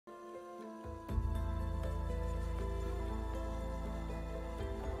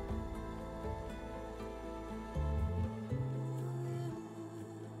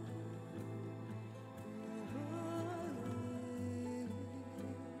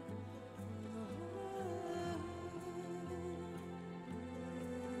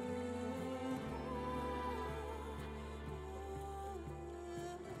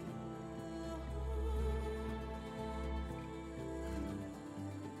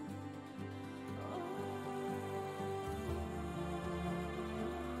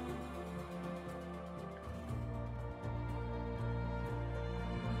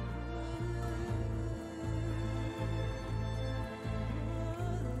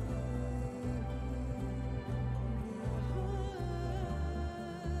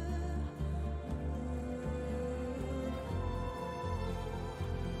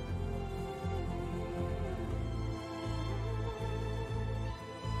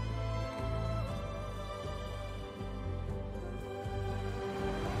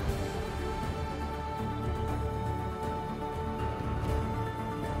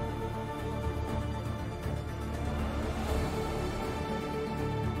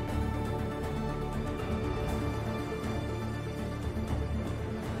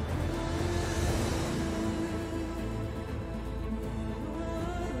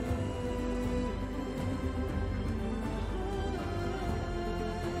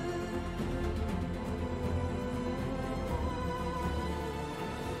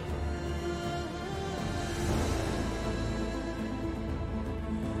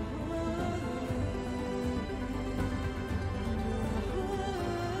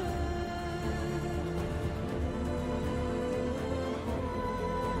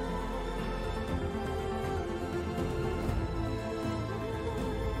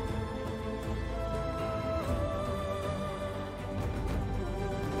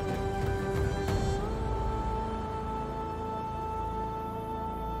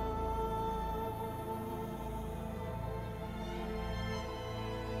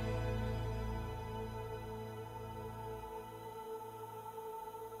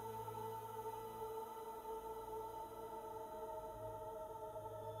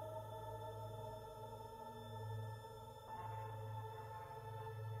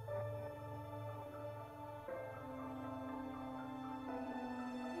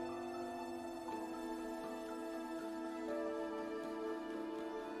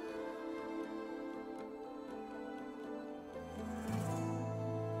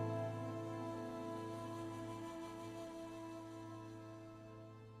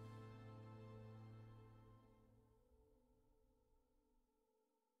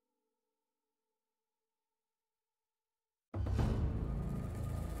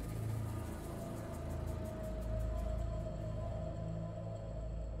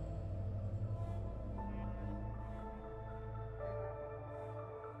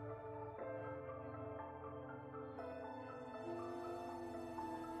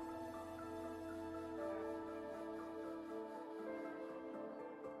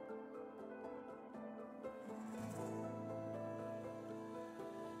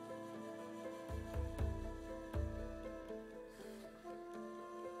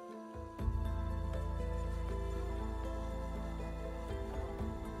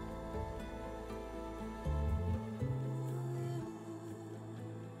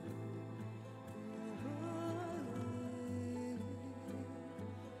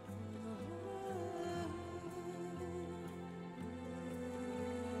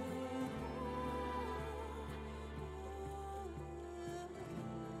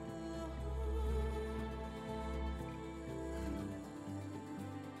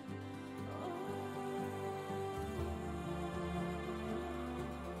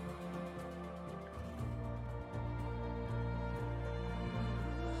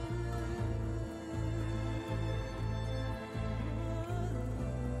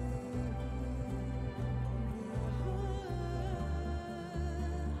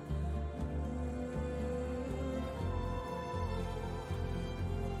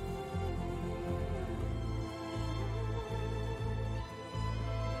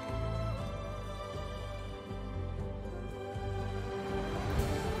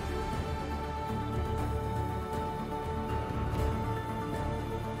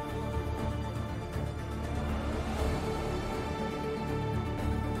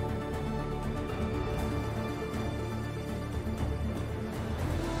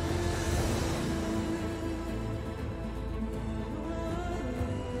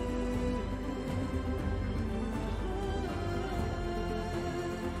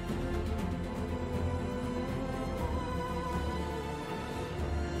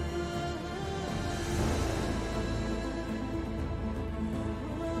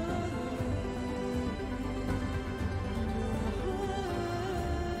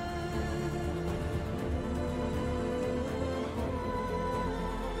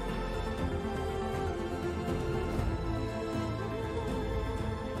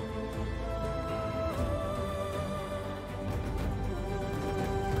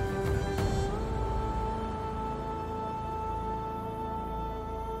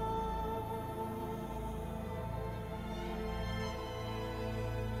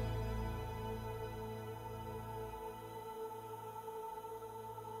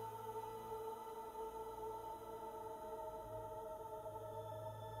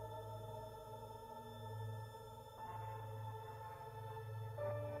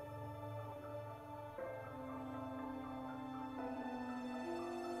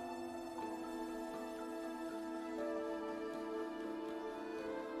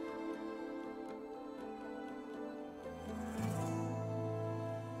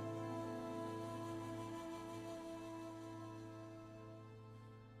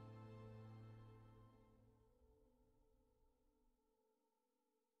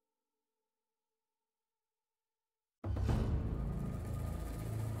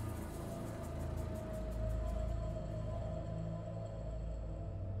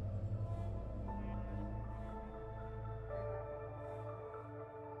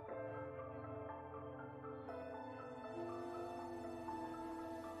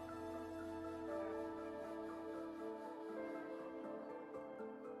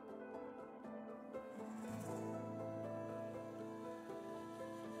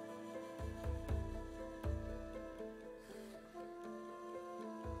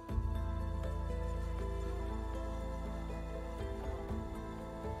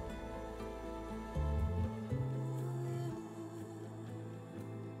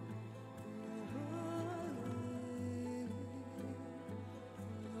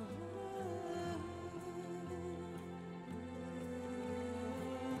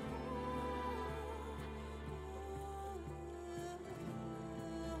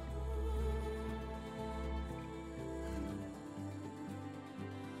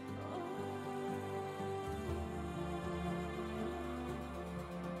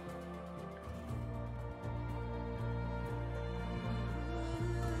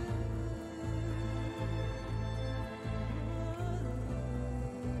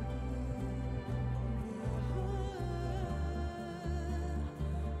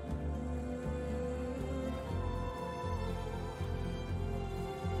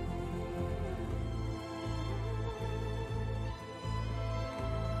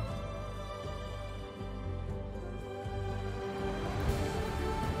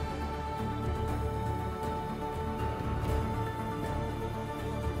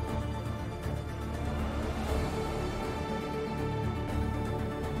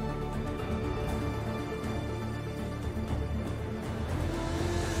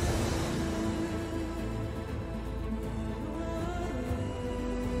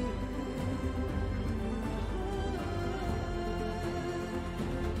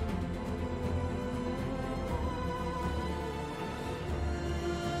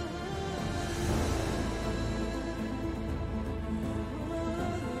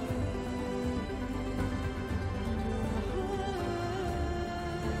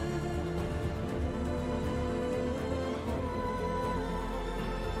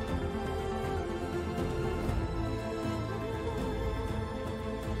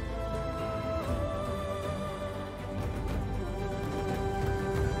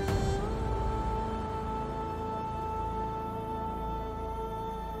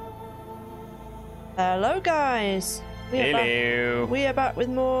Hello, guys. Hello. We are back with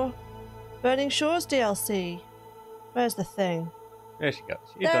more Burning Shores DLC. Where's the thing? There she goes.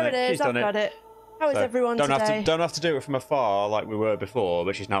 There it is. I've got it. How is everyone today? Don't have to do it from afar like we were before,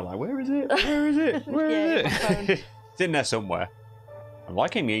 but she's now like, where is it? Where is it? Where is it? It's in there somewhere. I'm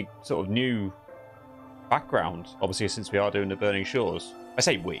liking the sort of new background, obviously, since we are doing the Burning Shores. I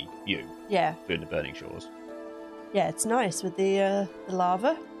say we, you. Yeah. Doing the Burning Shores. Yeah, it's nice with the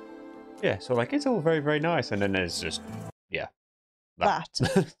lava. Yeah, so like it's all very, very nice, and then there's just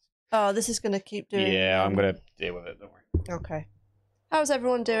that. Oh, this is gonna keep doing. Yeah, I'm gonna deal with it. Don't worry. Okay. How's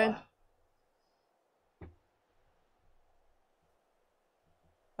everyone doing?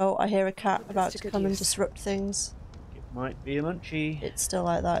 Oh, I hear a cat about to come and disrupt things. It might be a munchie. It's still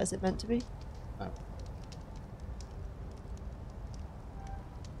like that. Is it meant to be? Oh.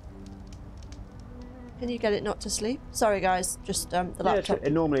 Can you get it not to sleep? Sorry, guys. Just the laptop. Yeah,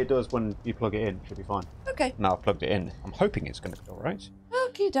 normally it does when you plug it in. Should be fine. Okay. Now I've plugged it in. I'm hoping it's going to be all right.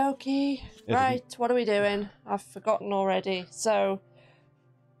 Okie dokie. Right, what are we doing? I've forgotten already. So,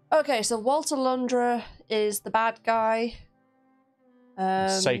 okay, so wojtal is the bad guy.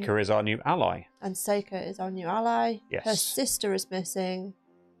 Seika is our new ally. And Seika is our new ally. Yes. Her sister is missing.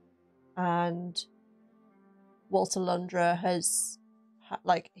 And wojtal has,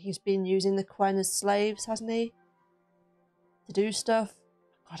 he's been using the Quen as slaves, hasn't he? To do stuff.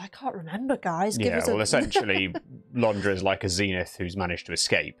 God, I can't remember, guys. Essentially, Londra is like a Zenith who's managed to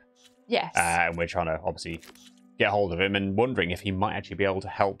escape. Yes. And we're trying to, obviously, get hold of him and wondering if he might actually be able to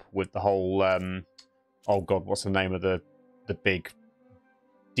help with the whole, oh god, what's the name of the big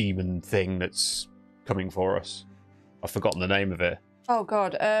demon thing that's coming for us? I've forgotten the name of it. Oh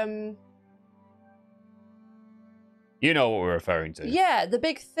god, You know what we're referring to. yeah, the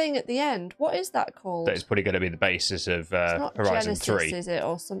big thing at the end. What is that called? That is probably going to be the basis of It's not Horizon Genesis, 3. is it,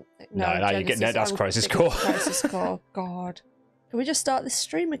 or something? No, you get that's Crisis Core. Crisis Core. God, can we just start this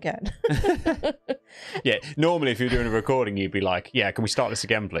stream again? Yeah, normally if you're doing a recording, you'd be like, "Yeah, can we start this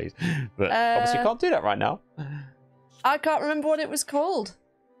again, please?" But obviously, you can't do that right now. I can't remember what it was called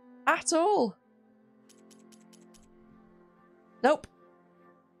at all. Nope.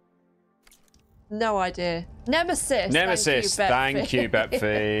 No idea. Nemesis. Nemesis. Thank you,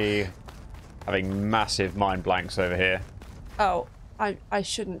 Bepfy. Having massive mind blanks over here. Oh, I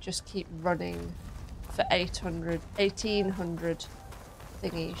shouldn't just keep running for 1800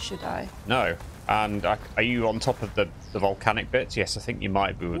 thingy, should I? No. And are you on top of the volcanic bits? Yes, I think you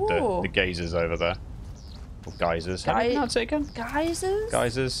might be with the geysers over there. Or geysers. How do you pronounce it again? Geysers?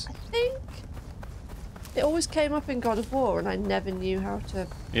 Geysers. I think. It always came up in God of War and I never knew how to...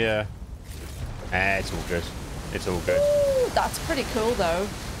 Yeah. It's all good. It's all good. Ooh, that's pretty cool, though.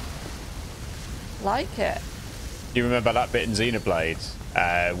 Like it. Do you remember that bit in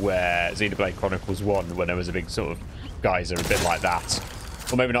Xenoblade, where Xenoblade Chronicles 1, when there was a big sort of geyser, a bit like that?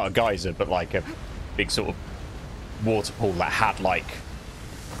 Or maybe not a geyser, but like a big sort of water pool that had like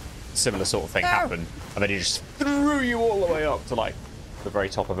similar sort of thing happen, and then he just threw you all the way up to like the very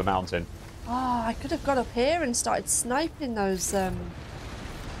top of a mountain. Oh, I could have got up here and started sniping those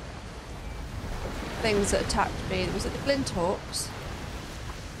things that attacked me. Was it the Glinthawks?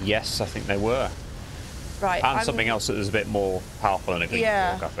 Yes, I think they were. Right. And something else that was a bit more powerful than a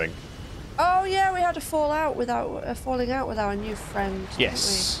Glinthawk, I think. Oh yeah, we had a falling out with our new friend.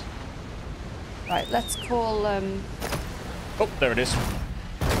 Yes. Right, let's call Oh, there it is.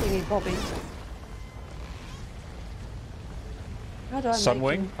 Thingy Bobby. How do I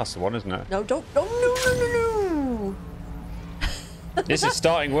Sunwing? That's the one, isn't it? No, don't. No. This is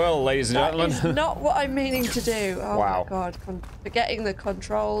starting well, ladies and gentlemen. That is not what I'm meaning to do. Oh wow. My god, forgetting the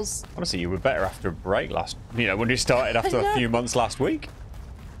controls. Honestly, you were better after a break when you started after a few months last week.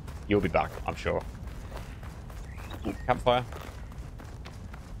 You'll be back, I'm sure. Ooh, campfire.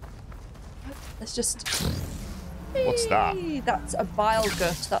 Let's just... What's that? That's a bile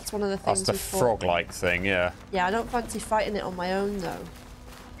gut. That's one of the things. That's the frog-like thing, yeah. Yeah, I don't fancy fighting it on my own, though.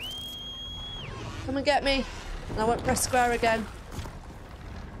 Come and get me. And I won't press square again.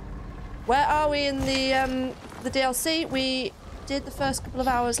 Where are we in the DLC? We did the first couple of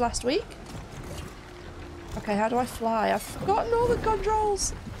hours last week. Okay, how do I fly? I've forgotten all the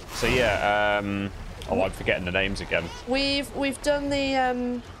controls. So yeah, oh, I'm forgetting the names again. We've done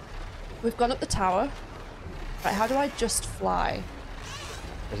the we've gone up the tower. Right, how do I just fly?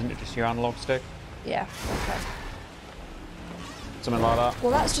 Isn't it just your analog stick? Yeah. Okay. Something like that.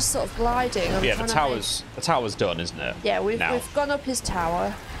 Well, that's just sort of gliding. Yeah, the tower's done, isn't it? Yeah, we've gone up his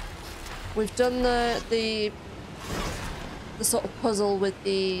tower. We've done the sort of puzzle with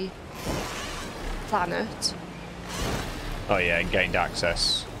the planet. Oh yeah, and gained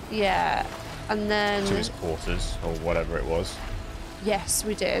access. Yeah. And then... to his quarters, or whatever it was. Yes,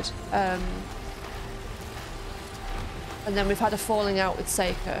 we did. And then we've had a falling out with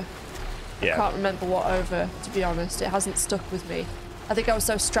Seika. Yeah. I can't remember what over, to be honest. It hasn't stuck with me. I think I was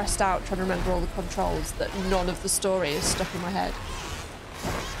so stressed out trying to remember all the controls that none of the story is stuck in my head.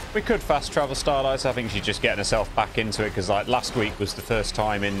 We could fast travel Starlight. I think she's just getting herself back into it, because like last week was the first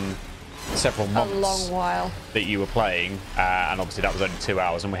time in several months a long while that you were playing, and obviously that was only 2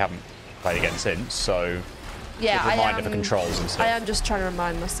 hours, and we haven't played again since. So yeah, remind of the controls and stuff. I am just trying to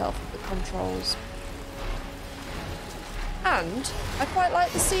remind myself of the controls. And I quite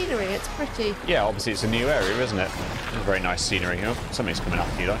like the scenery. It's pretty. Yeah, obviously it's a new area, isn't it? It's a very nice scenery here. Something's coming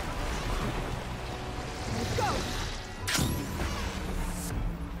after you, though.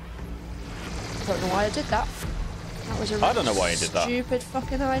 I don't know why I did that. That was a really I don't know why you did that. Stupid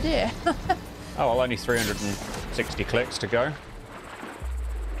fucking idea. Oh, well, only 360 clicks to go.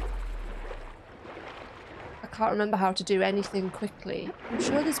 I can't remember how to do anything quickly. I'm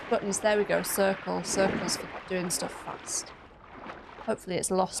sure there's buttons. There we go. Circle. Circles for doing stuff fast. Hopefully it's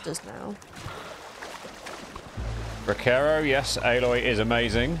lost us now. Recaro, yes, Aloy is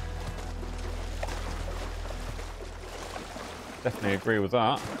amazing. Definitely agree with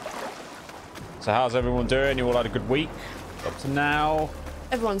that. So how's everyone doing? You all had a good week up to now?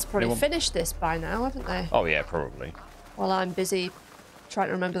 Everyone's probably finished this by now, haven't they? Oh yeah, probably. While I'm busy trying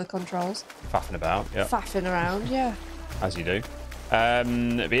to remember the controls. Faffing about, yeah. Faffing around, yeah. As you do.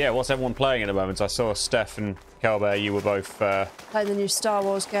 But yeah, what's everyone playing at the moment? I saw Steph and KelBear, you were both... playing the new Star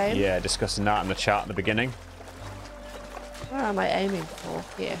Wars game. Yeah, discussing that in the chat at the beginning. Where am I aiming for?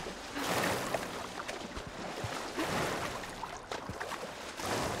 Here.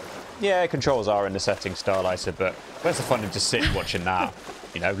 Yeah, controls are in the settings, Starlighter, but where's the fun in just sitting watching that?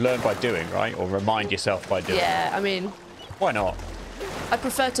 You know, learn by doing, right? Or remind yourself by doing. Yeah, I mean... Why not? I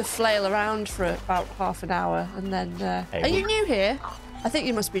prefer to flail around for about half an hour and then... Hey, are you new here? I think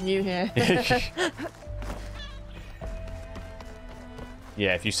you must be new here.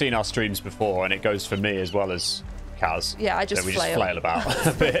 Yeah, if you've seen our streams before, and it goes for me as well as Kaz. Yeah, I just we flail. just flail about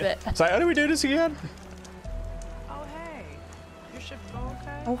a bit. It's like, how do we do this again? Oh, hey. Your ship go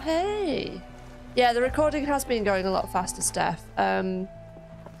okay? Oh, hey. Yeah, the recording has been going a lot faster, Steph.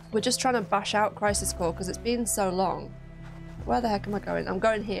 We're just trying to bash out Crisis Core because it's been so long. Where the heck am I going? I'm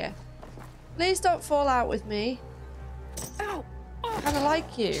going here. Please don't fall out with me. Ow! Oh. I kind of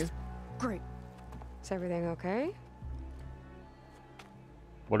like you. Great. Is everything okay?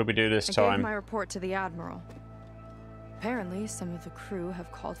 What do we do this I time? gave my report to the Admiral. Apparently, some of the crew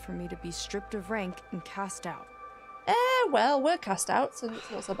have called for me to be stripped of rank and cast out. Well, we're cast out, so it's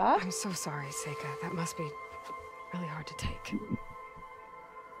not so bad. I'm so sorry, Seika. That must be really hard to take.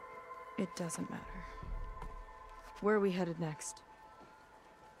 It doesn't matter. Where are we headed next?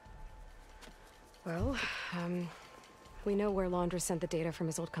 Well, we know where Laundra sent the data from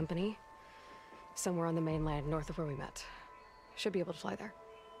his old company. Somewhere on the mainland, north of where we met. Should be able to fly there.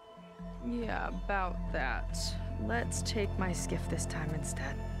 Yeah, about that. Let's take my skiff this time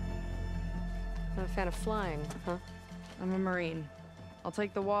instead. Not a fan of flying, huh? I'm a Marine. I'll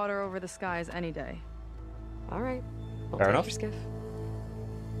take the water over the skies any day. All right. We'll Fair take enough. your skiff.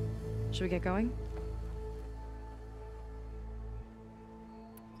 Should we get going?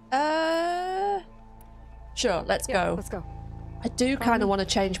 Sure, let's go. Let's go. I do kind of want to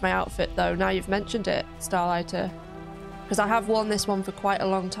change my outfit, though, now you've mentioned it, Starlighter. Because I have worn this one for quite a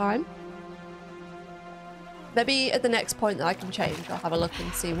long time. Maybe at the next point that I can change, I'll have a look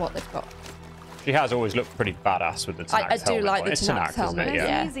and see what they've got. She has always looked pretty badass with the Tanax I do helmet like on. the It's Tanax Tanax, isn't it? helmet, Yeah.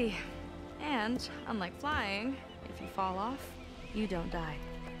 yeah. Easy. And, unlike flying, if you fall off, you don't die.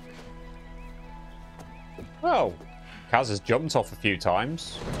 Well, Kaz has jumped off a few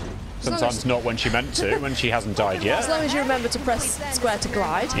times. long Sometimes as- not when she meant to, when she hasn't died As yet. long as you remember to press square to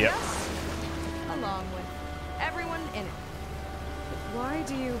glide. Yep. Along with everyone in it. Why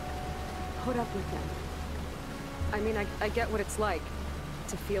do you put up with them? I mean, I get what it's like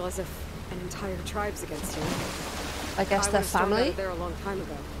to feel as if an entire tribe's against you. I guess I they're would've stormed out family. of there a long time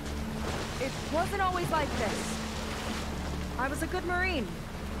ago. It wasn't always like this. I was a good Marine.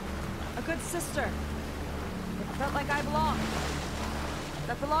 A good sister. It felt like I belonged.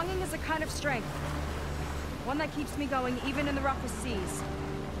 That belonging is a kind of strength. One that keeps me going even in the roughest seas.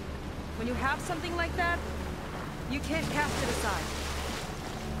 When you have something like that, you can't cast it aside.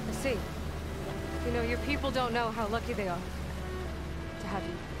 I see. You know, your people don't know how lucky they are to have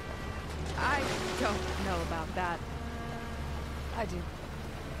you. I don't know about that. I do.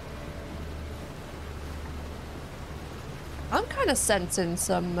 I'm kind of sensing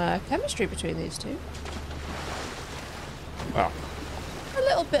some chemistry between these two. Well, A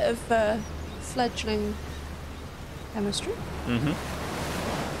little bit of fledgling chemistry. Well,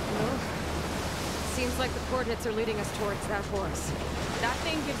 seems like the coordinates are leading us towards that horse. That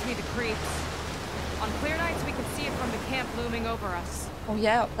thing gives me the creeps. On clear nights, we can see it from the camp looming over us. Oh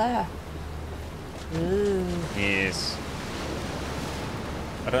yeah, up there. Ooh. Yes.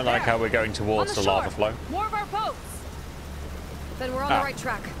 I don't like how we're going towards the lava flow. More of our boats. Then we're on the right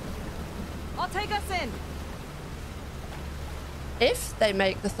track. I'll take us in. If they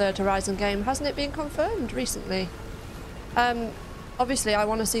make the third Horizon game, hasn't it been confirmed recently? Obviously I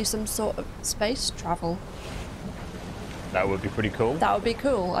want to see some sort of space travel. That would be pretty cool. That would be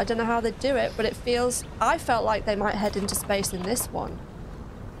cool. I don't know how they'd do it, but I felt like they might head into space in this one.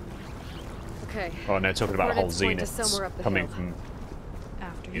 Okay. Oh, no, talking about whole Coordinates point to zeniths somewhere up the coming hill. from,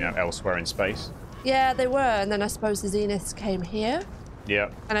 After you know, elsewhere in space. Yeah, they were, and then I suppose the zeniths came here. Yeah.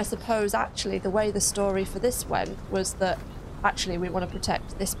 And I suppose actually the way the story for this went was that actually we want to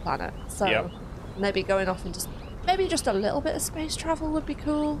protect this planet. So maybe going off into maybe just a little bit of space travel would be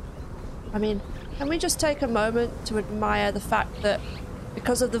cool. I mean, can we just take a moment to admire the fact that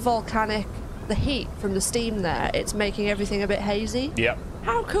because of the heat from the steam there, it's making everything a bit hazy? Yep.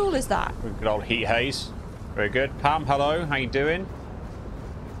 How cool is that? Good old heat haze. Very good. Pam, hello. How you doing?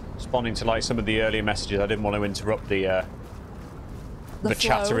 Responding to like some of the earlier messages. I didn't want to interrupt the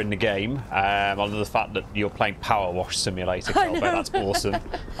chatter in the game. On the fact that you're playing Power Wash Simulator, KelBear. That's awesome.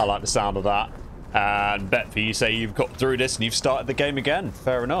 I like the sound of that. And Betfy, you say you've got through this and you've started the game again.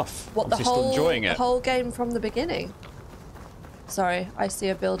 Fair enough. What, I'm still enjoying it. The whole game from the beginning? Sorry, I see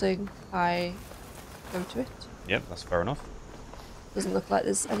a building. I go to it. Yep, that's fair enough. Doesn't look like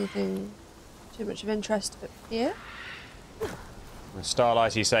there's anything too much of interest up here.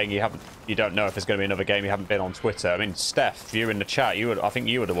 Starlight, you're saying you don't know if there's going to be another game. You haven't been on Twitter. I mean, Steph, you're in the chat. I think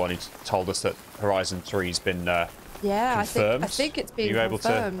you were the one who told us that Horizon 3's been confirmed. I think it's been confirmed.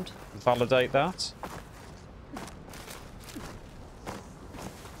 confirmed. Are you able to validate that?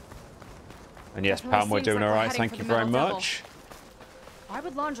 And yes, Definitely Pam, we're seems doing like all we're right. heading Thank for you the very Metal Devil. much. Why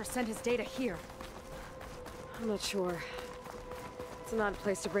would Landra send his data here? I'm not sure. It's an odd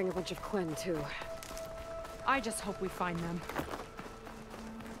place to bring a bunch of Quen to. I just hope we find them.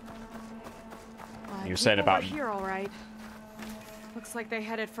 You were saying about here, all right. Looks like they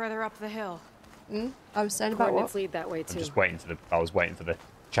headed further up the hill. I was saying about Coordinates what? lead that way too. I was waiting for the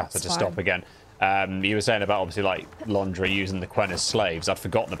chatter That's to stop fine. again. You were saying about obviously like Landra using the Quen as slaves. I'd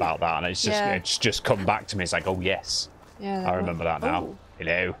forgotten about that, and it's just come back to me. It's like, oh yes, Yeah, I remember that now. Ooh,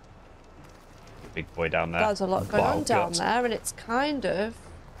 Hello, big boy down there. there's a lot going on Wild down gut. there, and it's kind of.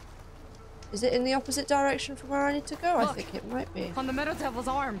 Is it in the opposite direction from where I need to go? I Look. think it might be. On the Metal Devil's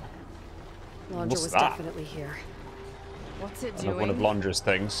arm. Landra What's was that? definitely here. What's it Another doing? one of Landra's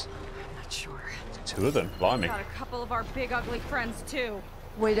things. I'm not sure. Two of them, blimey. Got a couple of our big ugly friends too.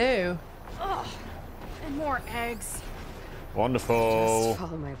 We do. Ugh. And more eggs. Wonderful. Just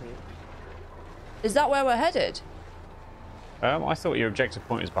follow my lead. Is that where we're headed? I thought your objective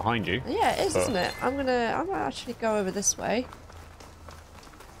point is behind you. Yeah, it is, But- isn't it? I'm gonna actually go over this way.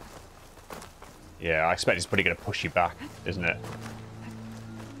 Yeah, I expect it's pretty going to push you back, isn't it?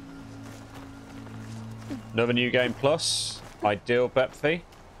 Another new game plus. Ideal, Betfy.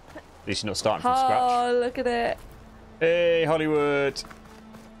 At least you're not starting from scratch. Oh, look at it. Hey, Hollywood.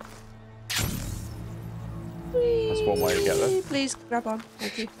 That's one way to get there. Please grab on.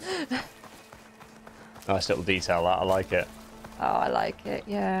 Thank you. Nice little detail, that. I like it. Oh, I like it.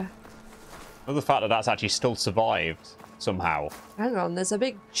 Yeah. Well, the fact that that's actually still survived somehow. Hang on, there's a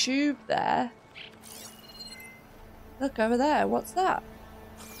big tube there. Look over there. What's that?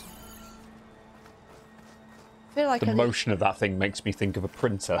 I feel like The motion of that thing makes me think of a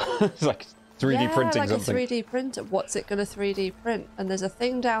printer. It's like 3D printing like something. a 3D printer. What's it going to 3D print? And there's a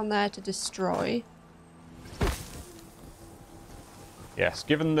thing down there to destroy. Yes,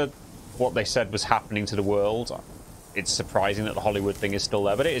 given what they said was happening to the world, it's surprising that the Hollywood thing is still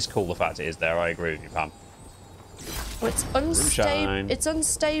there, but it is cool the fact it is there. I agree with you, Pam. Oh, it's Moonshine. unstable. It's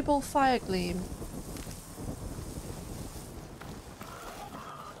unstable fire gleam.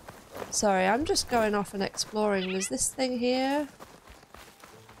 Sorry, I'm just going off and exploring. There's this thing here.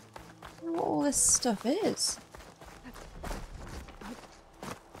 I don't know what all this stuff is.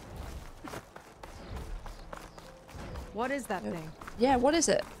 What is that thing? Yeah, what is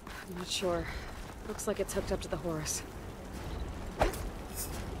it? I'm not sure. Looks like it's hooked up to the horse. Can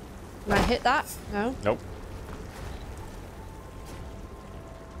I hit that? No. Nope.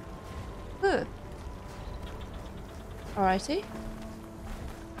 Huh. Alrighty.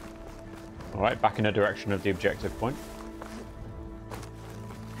 All right, back in the direction of the objective point.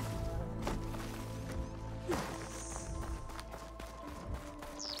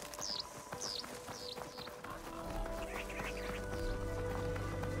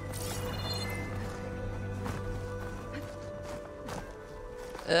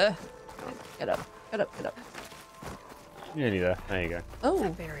 Get up. Get up. Get up. Nearly there. There you go. Oh.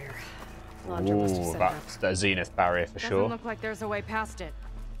 Barrier. Laundry must have Ooh, set that's the zenith barrier for Doesn't sure. look like there's a way past it.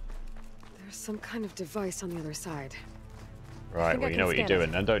 There's some kind of device on the other side. Right, well, you know what you're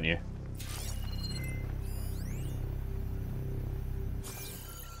doing then, don't you?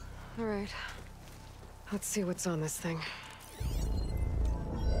 All right. Let's see what's on this thing.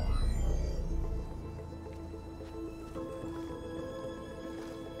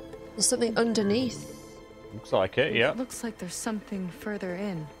 There's something underneath. Looks like it, yeah. Looks like there's something further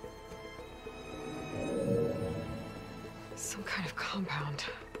in. Some kind of compound.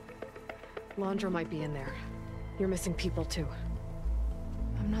 Laundra might be in there. You're missing people too.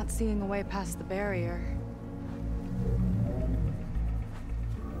 I'm not seeing a way past the barrier.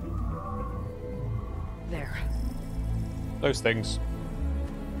 There. Those things.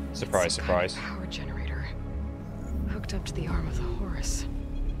 Surprise, Some kind of surprise. power generator. Hooked up to the arm of the Horus.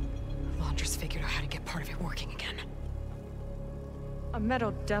 Laundra's figured out how to get part of it working again. A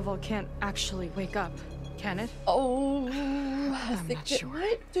metal devil can't actually wake up, can it? Oh, I I'm think not it sure.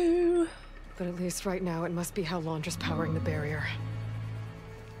 might do. But at least right now, it must be how Laundra's powering the barrier.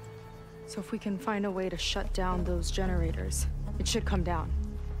 So if we can find a way to shut down those generators, it should come down.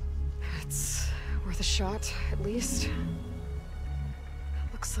 It's worth a shot, at least.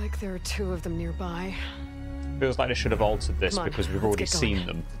 Looks like there are 2 of them nearby. Feels like they should have altered this Come on, because we've let's already get going. seen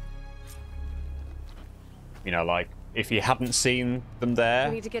them. You know, like, if you hadn't seen them there,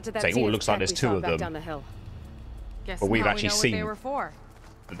 We need to get to that saying, oh, it looks like there's 2 of back them. down the hill. Guess But we've now actually we know seen- what they were for.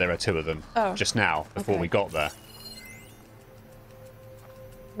 But there are 2 of them Oh, just now, before okay. we got there.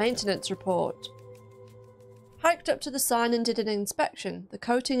 Maintenance report. Hiked up to the sign and did an inspection. The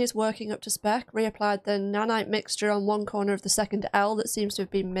coating is working up to spec. Reapplied the nanite mixture on one corner of the second L that seems to have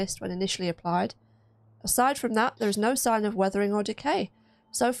been missed when initially applied. Aside from that, there is no sign of weathering or decay.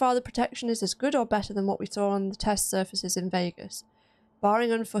 So far, the protection is as good or better than what we saw on the test surfaces in Vegas.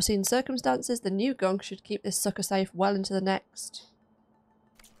 Barring unforeseen circumstances, the new gunk should keep this sucker safe well into the next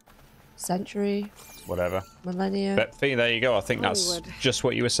century, Whatever. millennia. But Fee, there you go. I think that's Hollywood. just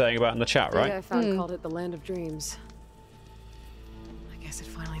what you were saying about in the chat, Data right? I found called it the Land of Dreams. I guess it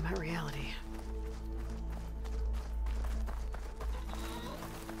finally met reality.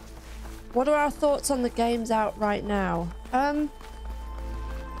 What are our thoughts on the games out right now?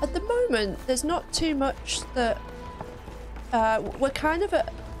 At the moment, there's not too much that... we're kind of at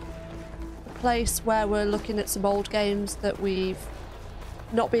a place where we're looking at some old games that we've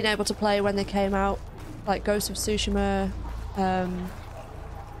not been able to play when they came out, like Ghost of Tsushima.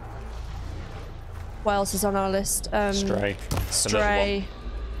 What else is on our list? Stray. Stray.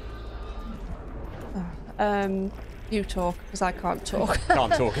 You talk, because I can't talk.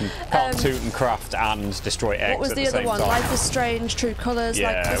 Can't talk and can't toot and craft and destroy eggs What was at the the other same one? time. Life is Strange, True Colours.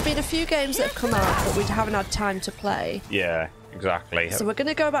 Like, Yeah. there's been a few games that have come out that we haven't had time to play. Yeah, exactly. So we're going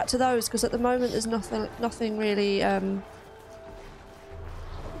to go back to those because at the moment there's nothing really that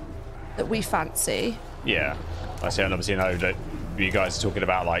we fancy. Yeah, I see. And obviously, you know that you guys are talking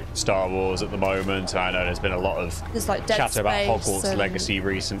about like Star Wars at the moment. I know there's been a lot of There's like Dead chatter about Space Hogwarts and- Legacy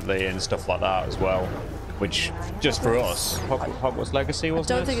recently and stuff like that as well. Which, just for us, Hogwarts Legacy I wasn't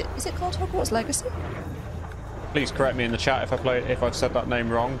don't it? think is it called Hogwarts Legacy? Please correct me in the chat if I've said that name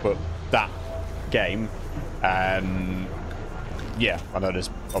wrong. But that game, yeah, I know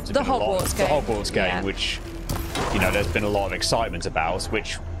there's obviously The been a lot. Hogwarts The game. Hogwarts game, Yeah. which you know there's been a lot of excitement about,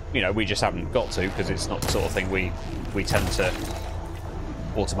 which you know we just haven't got to because it's not the sort of thing we tend to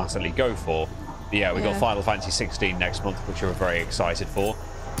automatically go for. But yeah, we've got Yeah. Final Fantasy 16 next month, which we're very excited for.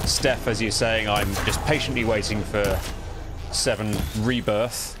 Steph, as you're saying, I'm just patiently waiting for 7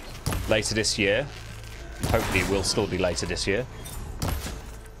 Rebirth later this year. Hopefully it will still be later this year.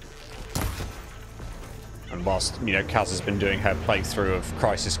 And whilst, you know, Kaz has been doing her playthrough of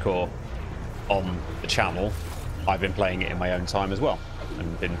Crisis Core on the channel, I've been playing it in my own time as well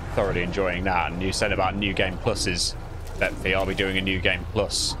and been thoroughly enjoying that. And you said about New Game Pluses, Betfy, I'll be doing a New Game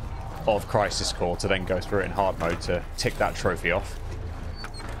Plus of Crisis Core to then go through it in hard mode to tick that trophy off.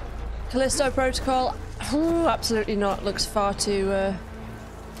 Callisto Protocol? Ooh, absolutely not. Looks far too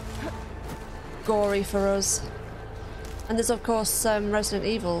gory for us. And there's of course Resident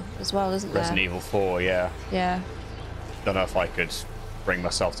Evil as well, isn't there? Resident Evil 4, yeah. Yeah. Don't know if I could bring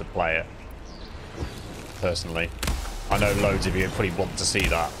myself to play it, personally. I know loads of you probably want to see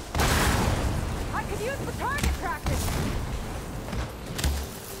that. I could use the target practice.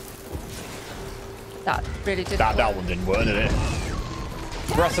 That really did. That one didn't work, did it?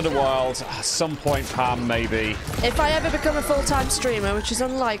 Breath of the Wild, at some point, Pam, maybe. If I ever become a full-time streamer, which is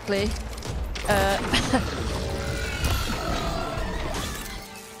unlikely,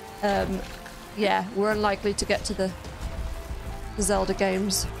 yeah, we're unlikely to get to the Zelda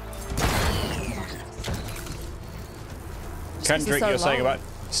games. Kendrick, so you're saying long. about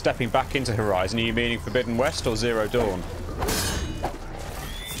stepping back into Horizon. Are you meaning Forbidden West or Zero Dawn?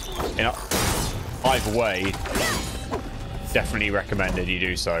 You know, either way, definitely recommended you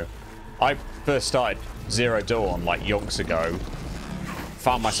do so. I first started Zero Dawn like yonks ago,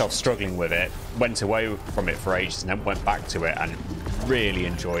 found myself struggling with it, went away from it for ages, and then went back to it and really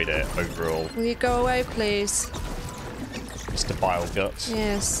enjoyed it overall. Will you go away, please? Mr. Bile Guts.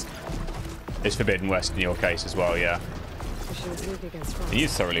 Yes. It's Forbidden West in your case as well, yeah. She was weak against frost. And you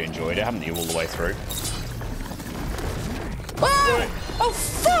thoroughly enjoyed it, haven't you, all the way through? Oh! Oh,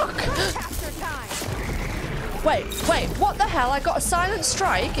 fuck! Wait, what the hell? I got a silent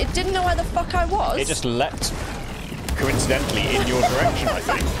strike? It didn't know where the fuck I was? It just leapt coincidentally in your direction, I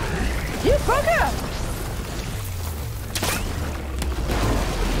think. You bugger!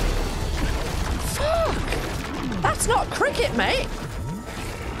 Fuck! That's not cricket, mate!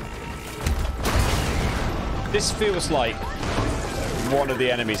 This feels like one of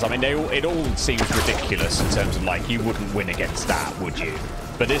the enemies. I mean, it all seems ridiculous in terms of like, you wouldn't win against that, would you?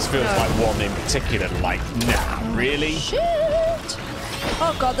 But this feels like one in particular, like, nah, really? Shit!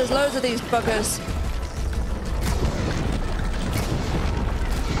 Oh god, there's loads of these buggers.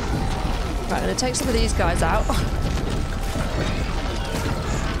 Right, I'm gonna take some of these guys out.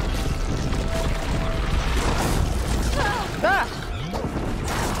 Ah!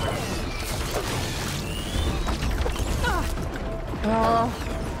 Oh.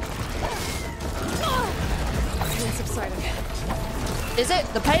 It's subsiding. Is it?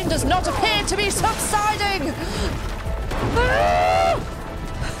 The pain does not appear to be subsiding! Ah!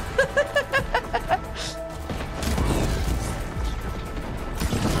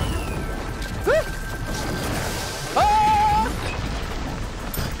 Ah!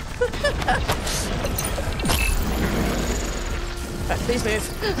 Right, please move.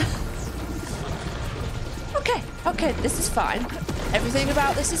 Okay, this is fine. Everything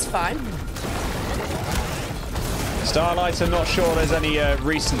about this is fine. Starlight, I'm not sure there's any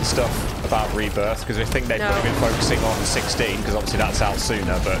recent stuff about Rebirth, because I think they've probably been focusing on 16, because obviously that's out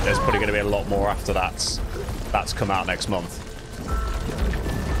sooner, but there's probably going to be a lot more after that's come out next month.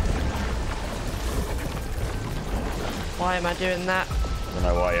 Why am I doing that? I don't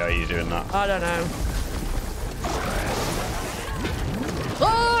know why are you doing that. I don't know.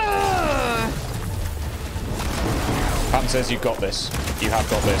 Ah! Pam says you've got this. You have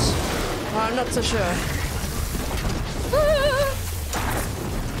got this. Well, I'm not so sure.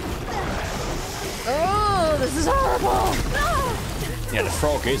 Oh, this is horrible! Yeah, the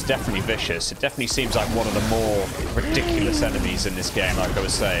frog is definitely vicious. It definitely seems like one of the more ridiculous enemies in this game, like I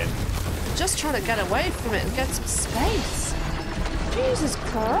was saying. Just trying to get away from it and get some space. Jesus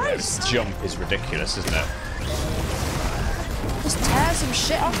Christ! Its jump is ridiculous, isn't it? Just tear some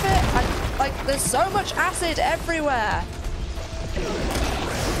shit off it. Like, there's so much acid everywhere.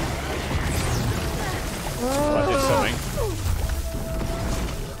 That did something.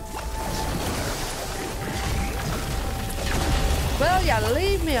 Well, yeah,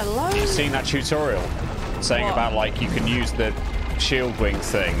 leave me alone. You've seen that tutorial saying What? about like you can use the shield wing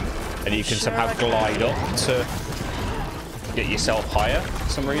thing and you can Sure somehow I can. glide up to get yourself higher for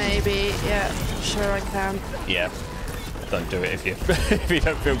some reason. Maybe, yeah, sure I can. Yeah. Don't do it if you if you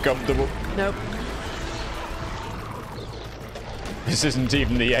don't feel comfortable. Nope. This isn't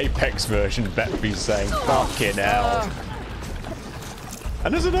even the Apex version, Betby's saying. Fucking hell.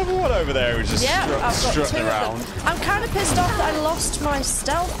 And there's another one over there who's just Yeah, I've got strutting two around. of them. I'm kind of pissed off that I lost my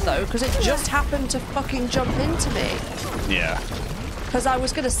stealth though, because it just happened to fucking jump into me. Yeah. Because I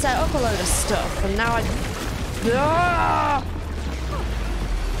was going to set up a load of stuff, and now I... Ah!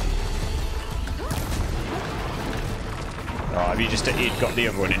 Oh, have you just you've got the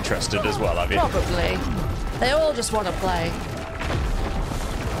other one interested as well, have you? Probably. They all just want to play.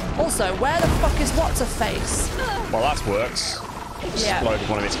 Also, where the fuck is What's-Her-Face? Well, that's worked. Yeah. Exploded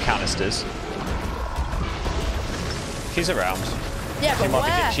one of its canisters. She's around. Yeah, but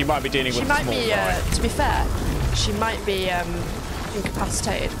where? She might be dealing with a small guy. To be fair, she might be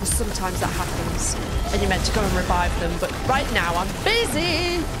incapacitated, because sometimes that happens. And you're meant to go and revive them, but right now I'm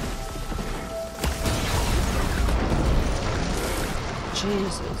busy!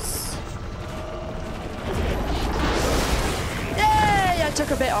 Jesus. Yay! I took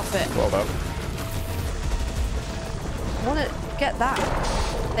a bit off it. Well done. I want to get that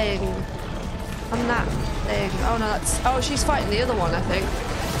thing. And that thing. Oh no, that's... Oh, she's fighting the other one, I think.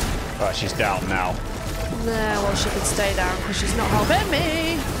 Right, she's down now. Nah, well, she can stay down because she's not helping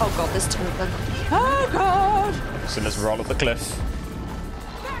me. Oh god, there's two of them. Oh god! So let's roll up the cliff.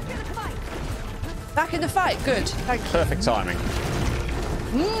 Back in the fight. Good. Thank you. Perfect timing.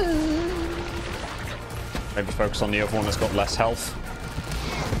 Maybe focus on the other one that's got less health.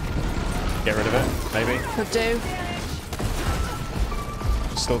 Get rid of it, maybe. Could do.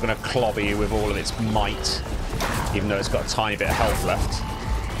 Still going to clobber you with all of its might, even though it's got a tiny bit of health left.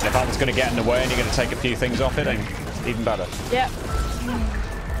 And if that one's going to get in the way and you're going to take a few things off it, then even better. Yep.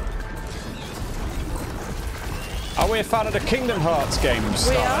 Are we a fan of the Kingdom Hearts games?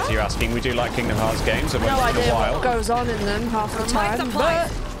 We As are. you're asking, we do like Kingdom Hearts games. I've No watched them in idea a while. what goes on in them half the Like time. the But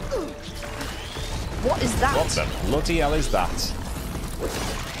what is that? What the bloody hell is that?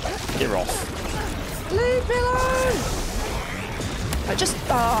 You're off. Leave me alone! I just...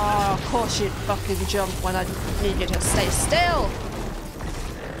 Oh, of course you'd fucking jump when I need you to stay still.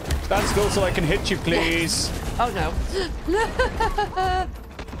 Stand still so I can hit you, please. Oh, no.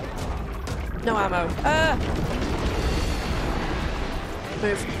 No ammo.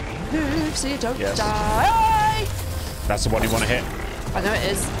 Move. Move so you don't die. That's the one you want to hit. I know it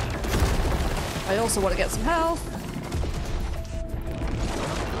is. I also want to get some health.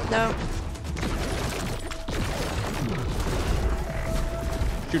 No.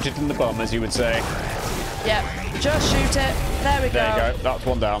 Shoot it in the bum, as you would say. Yep. Just shoot it. There we go. There you go. That's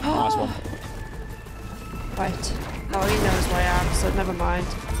one down. Nice one. Right. Oh, he knows where I am, so never mind.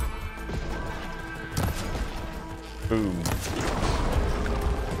 Boom.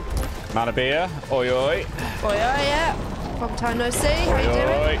 Man of beer. Oi, oi. Boy, oh yeah. Long time no see. How Oi, you doing?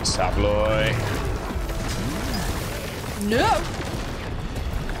 oi. Sabloy. No.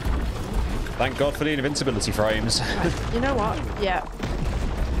 Thank God for the invincibility frames. You know what? Yeah.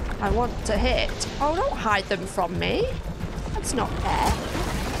 I want to hit. Oh, don't hide them from me. That's not fair.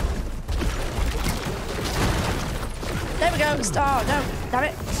 There we go. Oh, no. Damn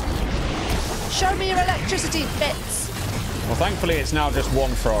it. Show me your electricity bits. Well, thankfully, it's now just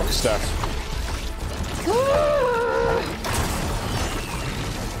one frog, Steph.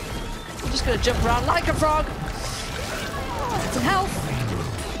 I'm just going to jump around like a frog. Some health.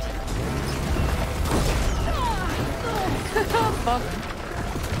 Oh, fuck.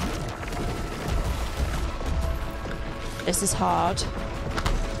 This is hard.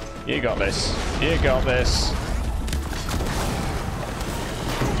 You got this. You got this.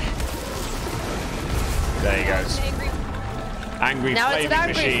 There he goes. Angry Now it's flaming an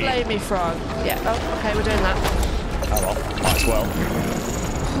angry machine. flamey frog. Yeah, oh, okay, we're doing that. Oh well, might as well.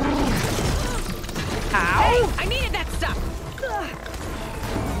 Ow! I needed that stuff.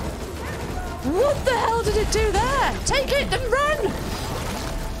 What the hell did it do there? Take it and run!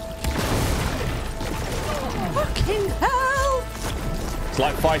 Fucking hell! It's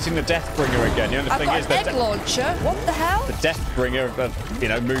like fighting the Deathbringer again. The only I've thing got is an egg that launcher. What the hell? the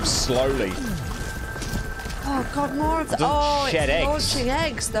Deathbringer, moves slowly. Oh god, more of the. Doesn't Oh, shed it's eggs. launching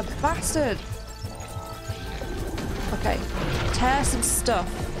eggs, the bastard. Okay, tear some stuff.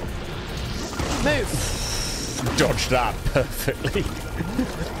 Move. Dodged that perfectly.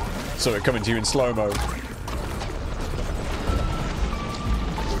 Saw it coming to you in slow-mo.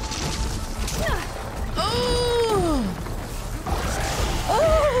 Oh,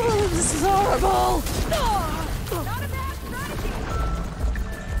 oh, this is horrible.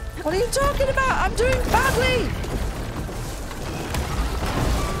 What are you talking about? I'm doing badly.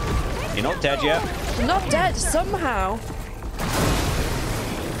 You're not dead yet. I'm not dead somehow.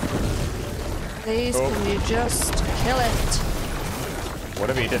 Please, can you just kill it?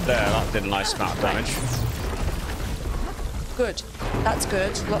 Whatever you did there, that did a nice amount of damage. Good. That's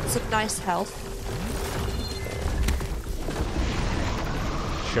good. Lots of nice health.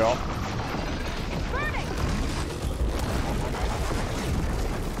 Shot.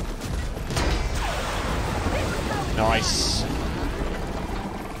 Nice.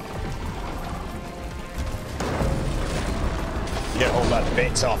 Get all that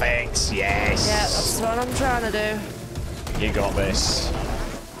bits off it. Yes. Yeah, that's what I'm trying to do. You got this.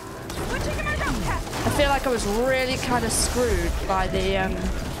 I feel like I was really kind of screwed by the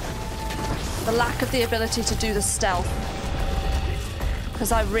lack of the ability to do the stealth.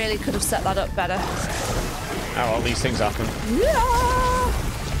 Because I really could have set that up better. Oh, well, these things happen. Yeah!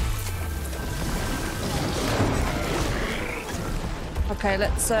 Okay,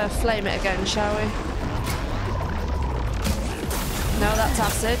 let's flame it again, shall we? No, that's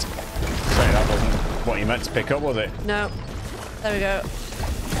acid. So that wasn't what you meant to pick up, was it? No. There we go.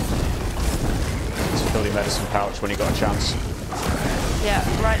 Just fill your medicine pouch when you got a chance. Yeah,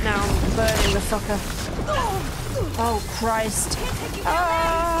 right now I'm burning the fucker. Oh, Christ.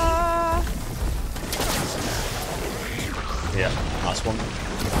 Ah! Yeah, nice one.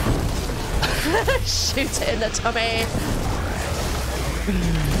 Shoot it in the tummy.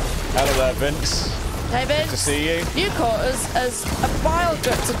 Hello there, Vince. David, Good to see you. You caught us as a wild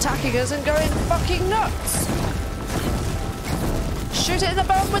gut's attacking us and going fucking nuts. Shoot it in the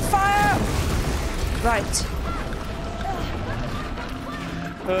bum with fire. Right.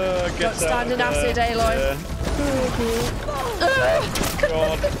 Don't stand in acid, Aloy.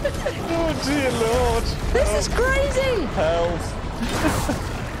 God. Oh, dear Lord. This is crazy. Help.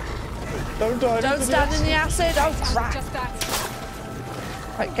 Don't die. Don't stand in the acid. Oh, crap.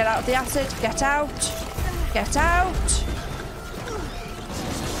 Right, get out of the acid. Get out. Get out.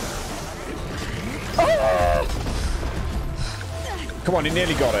 Oh. Come on, you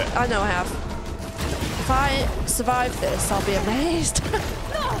nearly got it. I know I have. If I survive this, I'll be amazed.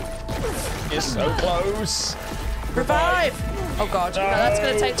 You're so close. Revive! Oh god, no, that's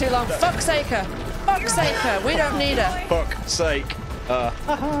gonna take too long. Fuck's sake her. Fuck's sake her. We don't need her. Fuck's sake.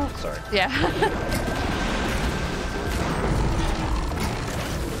 Sorry. Yeah.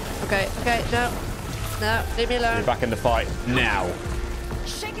 Okay, no. No, leave me alone. You're back in the fight now.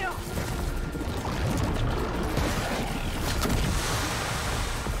 Shake it off.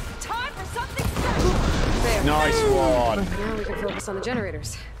 Time for something special. There. Nice one. Now we can focus on the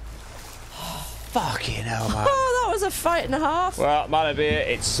generators. Fucking hell, man. Oh, that was a fight and a half. Well, Malabir,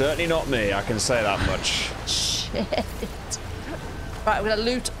 it's certainly not me. I can say that much. Shit. Right, I'm gonna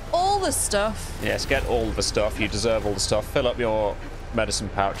loot all the stuff. Yes, get all the stuff. You deserve all the stuff. Fill up your medicine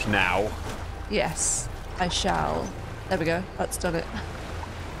pouch now. Yes, I shall. There we go. That's done it.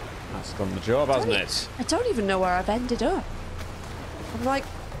 That's done the job, hasn't it? I don't even know where I've ended up. I'm like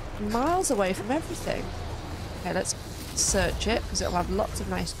miles away from everything. Okay, let's search it because it'll have lots of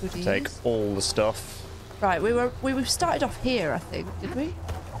nice goodies. Take all the stuff. Right, we started off here, I think, did we?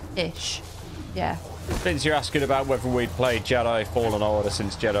 Ish. Yeah. Since you're asking about whether we'd played Jedi Fallen Order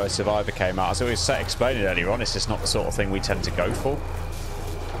since Jedi Survivor came out, as I always explained it earlier on, it's just not the sort of thing we tend to go for.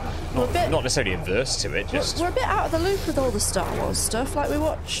 Not necessarily averse to it, just... We're a bit out of the loop with all the Star Wars stuff. Like, we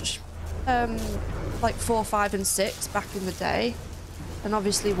watched, like, 4, 5, and 6 back in the day. And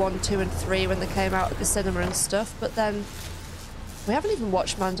obviously 1, 2, and 3 when they came out at the cinema and stuff. But then, we haven't even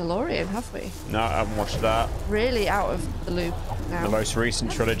watched Mandalorian, have we? No, I haven't watched that. Really out of the loop now. The most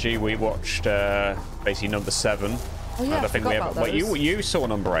recent trilogy, we watched basically number 7. Oh yeah, I think forgot about well, those. you saw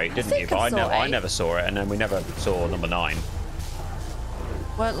number 8, didn't you? think I But saw I 8. never saw it, and then we never saw number 9.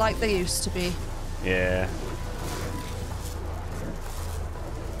 Weren't like they used to be. Yeah.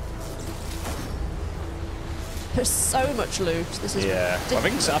 There's so much loot. This is Yeah.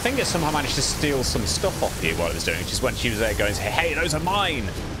 ridiculous. I think it somehow managed to steal some stuff off you while it was doing it, just when she was there going, hey, those are mine!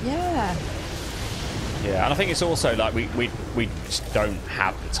 Yeah. Yeah, and I think it's also like we just don't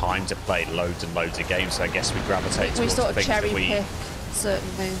have the time to play loads and loads of games, so I guess we gravitate We towards sort the of things cherry that we... pick certain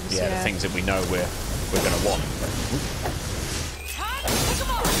things. Yeah, the things that we know we're going to want.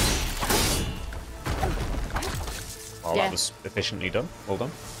 Well, Yeah. that was efficiently done. Well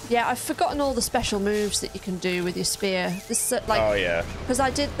done. Yeah, I've forgotten all the special moves that you can do with your spear. This like, Oh, yeah. because I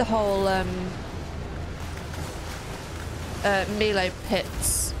did the whole melee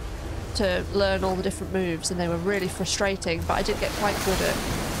pits to learn all the different moves, and they were really frustrating. But I did get quite good at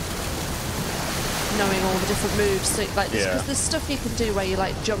knowing all the different moves. So, like, because there's stuff you can do where you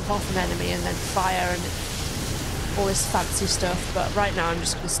like jump off an enemy and then fire and all this fancy stuff. But right now, I'm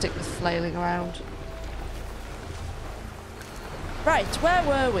just going to stick with flailing around. Right, where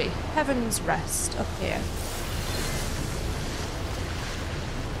were we? Heaven's Rest, up here.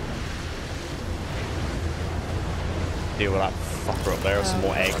 Deal with that fucker up there with some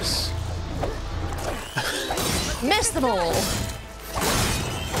more eggs. Missed them all!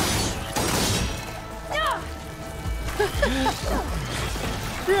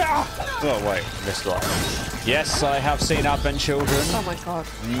 Oh, wait, missed one. Yes, I have seen Advent Children Oh my god.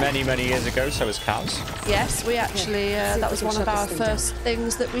 many, many years ago, so has Kaz. Yes, we actually, that was one of our first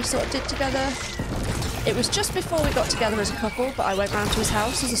things that we sort of did together. It was just before we got together as a couple, but I went round to his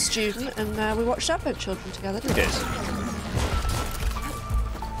house as a student and we watched Advent Children together, didn't we? Did.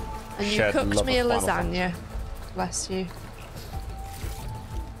 And you Shared the cooked love me a of Final lasagna. Bless you.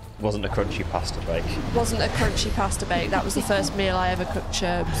 Wasn't a crunchy pasta bake. Wasn't a crunchy pasta bake. That was the first meal I ever cooked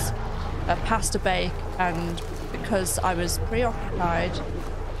Sherbs. A pasta bake, and because I was preoccupied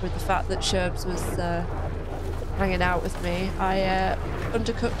with the fact that Sherbs was hanging out with me, I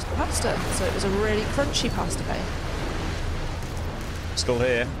undercooked the pasta, so it was a really crunchy pasta bake. Still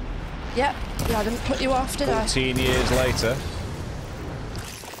here. Yep. Yeah, I didn't put you off, did I? 14 years later.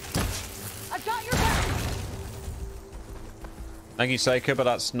 I've got your back. Thank you, Seika, but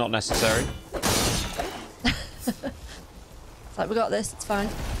that's not necessary. It's like, we got this, it's fine.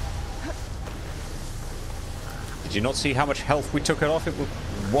 Did you not see how much health we took it off it with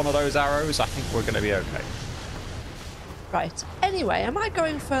one of those arrows? I think we're going to be okay. Right. Anyway, am I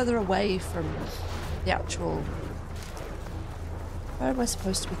going further away from the actual... Where am I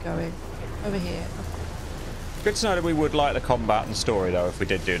supposed to be going? Over here. Okay. Good to know that we would like the combat and story, though, if we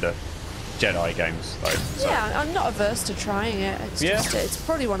did do the Jedi games, though. So. Yeah, I'm not averse to trying it. It's Yeah. just, it's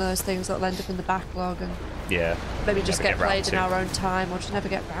probably one of those things that'll end up in the backlog and Yeah. maybe just Never get played in round our own time or just never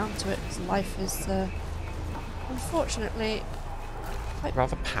get round to it because life is, unfortunately...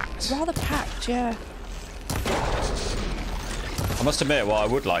 Rather packed. Rather packed, yeah. I must admit, what I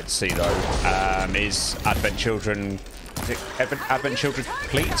would like to see, though, is Advent Children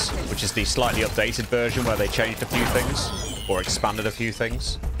Complete, which is the slightly updated version where they changed a few things or expanded a few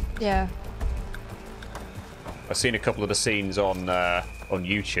things. Yeah. I've seen a couple of the scenes on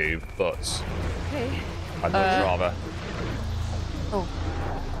YouTube, but Hey. I'd much rather. Oh.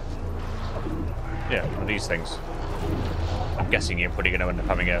 Yeah, one of these things. I'm guessing you're probably going to end up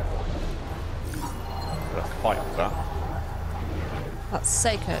having a fight with that. That's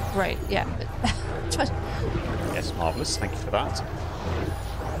Seika. Great, yeah. Yes, marvellous. Thank you for that.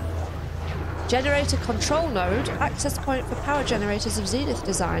 Generator control node. Access point for power generators of Zenith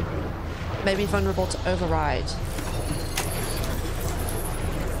design. May be vulnerable to override.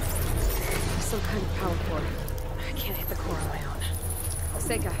 Some kind of power core. I can't hit the core on my own.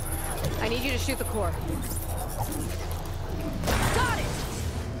 Seika, I need you to shoot the core. Got it!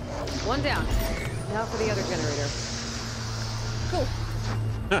 One down. Now for the other generator. Cool.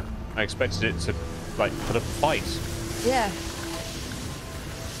 Huh. I expected it to, like, put up a fight. Yeah.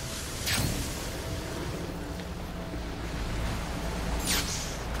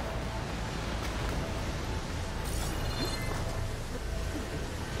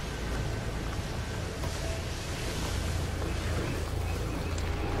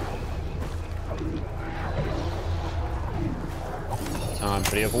 Time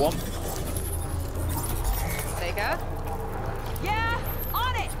for the other one. Seika? Yeah,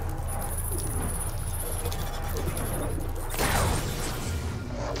 on it.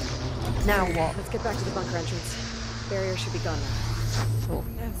 Now what? Let's get back to the bunker entrance. Barrier should be gone now. Cool.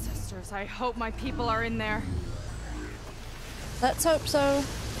 Ancestors, I hope my people are in there. Let's hope so.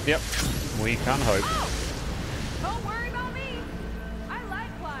 Yep, we can hope. Don't worry about me. I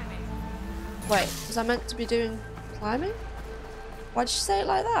like climbing. Wait, was I meant to be doing climbing? Why'd she say it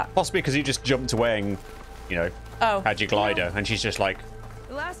like that? Possibly because you just jumped away and, you know, Oh. had your glider, and she's just like,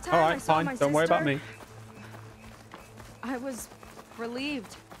 The last time all I right, saw fine, my don't worry about sister, me. I was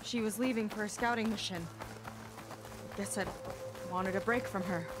relieved she was leaving for a scouting mission. Guess I wanted a break from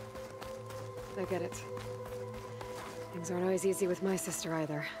her. I get it. Things aren't always easy with my sister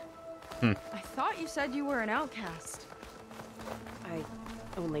either. I thought you said you were an outcast. I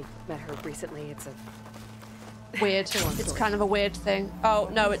only met her recently. It's a... Weird. It's kind of a weird thing. Oh,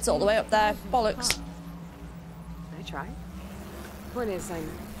 no, it's all the way up there. Bollocks. I try. Point is,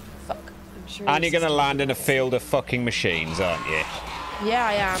 Fuck. I'm sure... And your you're going to sister- land in a field of fucking machines, aren't you? Yeah,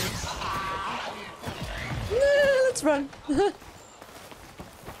 I am. Let's run.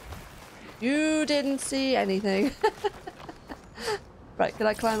 You didn't see anything. Right, can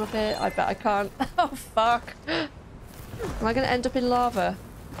I climb up here? I bet I can't. Oh, fuck. Am I going to end up in lava?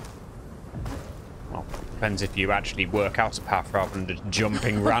 Well, depends if you actually work out a path rather than just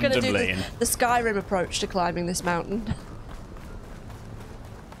jumping I'm gonna do randomly. the Skyrim approach to climbing this mountain.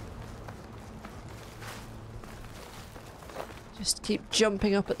 Just keep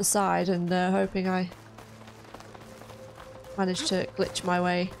jumping up at the side and hoping I manage to glitch my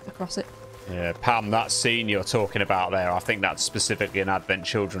way across it. Yeah, Pam, that scene you're talking about there, I think that's specifically an Advent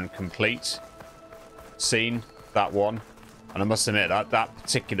Children Complete scene, that one. And I must admit, that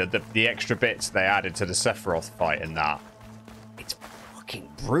particular, the extra bits they added to the Sephiroth fight in that, it's fucking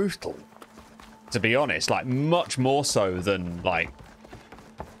brutal. To be honest, like, much more so than, like,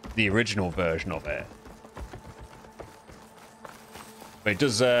 the original version of it. But it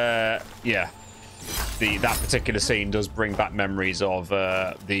does, yeah. That particular scene does bring back memories of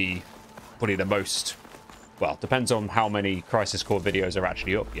probably the most, well, depends on how many Crisis Core videos are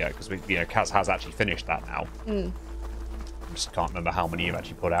actually up yet, because Kaz has actually finished that now. I just can't remember how many you've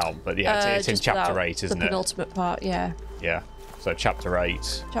actually put out, but yeah, it's in chapter 8, isn't the it? penultimate part, yeah. Yeah. So chapter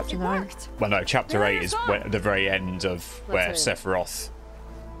 8. Chapter 9. Well, no, chapter 8 is at the very end of where That's it. Sephiroth,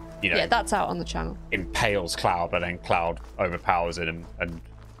 you know, Yeah, that's out on the channel. impales Cloud, but then Cloud overpowers him and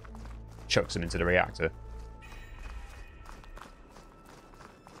chucks him into the reactor.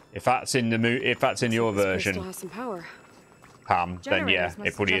 If that's in if that's in your Still version, has some power. Pam, then yeah, Generators must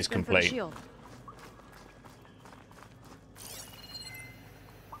it probably have is just been for the complete. shield.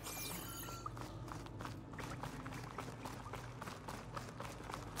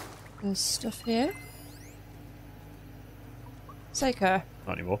 There's stuff here. Seika.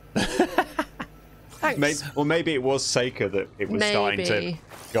 Not anymore. Thanks. Maybe it was Seika that it was starting to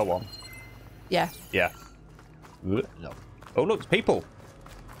go on. Yeah. Yeah. Oh, look, people.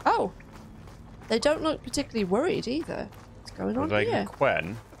 Oh. They don't look particularly worried either. What's going on here?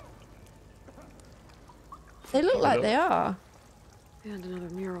 Quen. They look like they are. And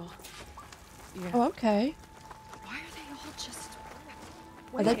another mural. Yeah. Oh, okay. Why are they all just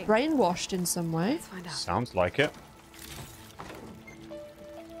Are they brainwashed in some way? Let's find out. Sounds like it.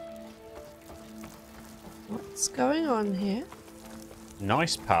 What's going on here?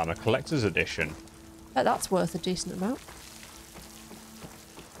 Nice Pam, a collector's edition. Bet that's worth a decent amount.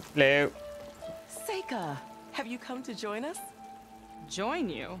 Hello. Seika, have you come to join us? join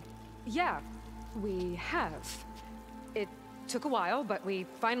you? Yeah, we have. It took a while, but we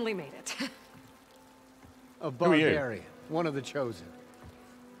finally made it. A barbarian, one of the chosen.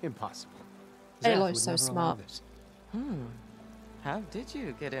 Impossible. Zeth Aloy's would so never allow smart. this. How did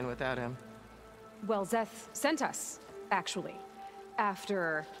you get in without him? Well, Zeth sent us, actually,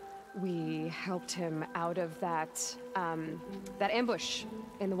 after we helped him out of that ambush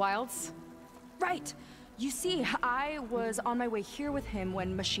in the wilds. Right. You see, I was on my way here with him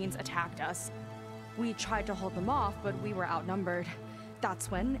when machines attacked us. We tried to hold them off, but we were outnumbered.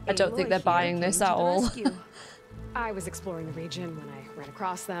 That's when I don't think Aloy they're here buying this came to at the all. rescue. I was exploring the region when I ran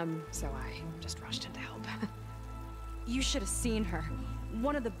across them, so I just rushed in to help. You should have seen her.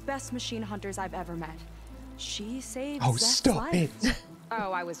 One of the best machine hunters I've ever met. She saved Oh, Zeth's stop life. it.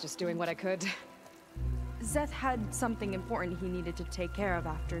 Oh, I was just doing what I could. Zeth had something important he needed to take care of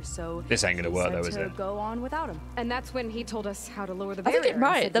after, so This ain't gonna he work said though, is to it? go on without him. And that's when he told us how to lower the I barrier. think it and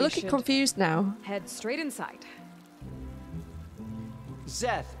might. said They're we looking should confused now. Head straight inside.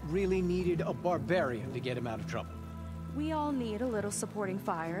 Zeth really needed a barbarian to get him out of trouble. We all need a little supporting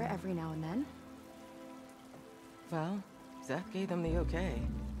fire every now and then. Well, Zeth gave them the okay.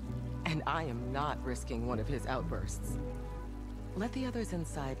 And I am not risking one of his outbursts. Let the others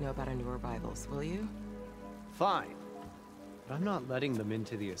inside know about our new arrivals, will you? Fine. But I'm not letting them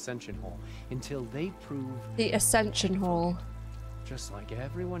into the Ascension Hall until they prove The Ascension Hall. just like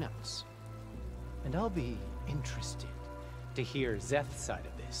everyone else. And I'll be interested to hear Zeth's side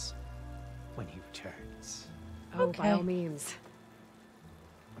of this when he returns. Oh, Okay. by all means.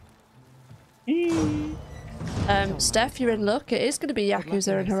 Steph, you're in luck. It is going to be luck,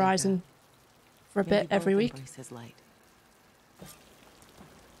 Yakuza and Seika. Horizon for a May bit you every both week. embrace his light.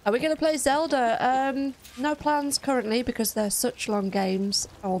 Are we going to play Zelda? No plans currently because they're such long games.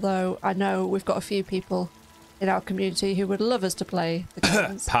 Although I know we've got a few people in our community who would love us to play the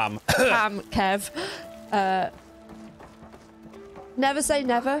games. Pam. Pam, Kev. Never say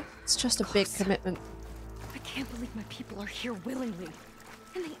never. It's just a big commitment. I can't believe my people are here willingly.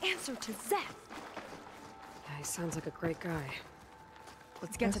 And they answer to Zeth. Yeah, he sounds like a great guy.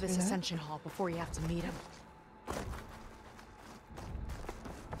 Let's get to this through that. Ascension Hall before you have to meet him.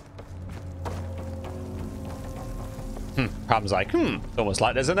 Pam's like, it's almost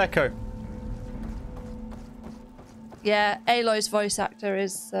like there's an echo. Yeah, Aloy's voice actor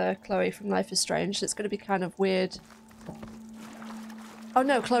is Chloe from Life is Strange. It's going to be kind of weird. Oh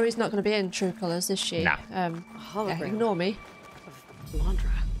no, Chloe's not going to be in True Colours, is she? Nah. Yeah, hologram. ignore me. Londra.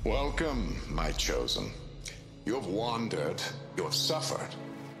 Welcome, my chosen. You have wandered, you have suffered,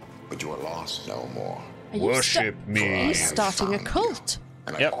 but you are lost no more. Are you Worship For I me. He's have starting a found cult.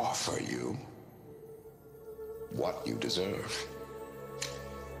 you, and Yep. I offer you what you deserve.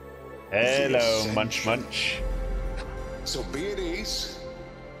 Hello, Munch Munch. So be at ease.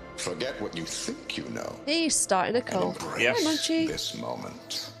 Forget what you think you know. He's starting a And cult. embrace Yep. Hi, Munchie. this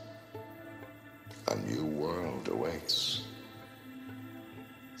moment. A new world awaits.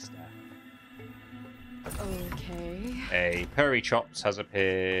 Okay. A Perry Chops has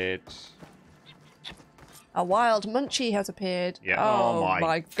appeared. A wild Munchie has appeared. Yeah. Oh, Oh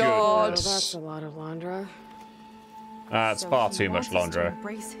my Oh, god. that's a lot of Londra. That's So far he too much wants us to Londra.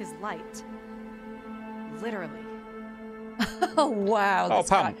 embrace his light. Literally. Oh wow. Oh, This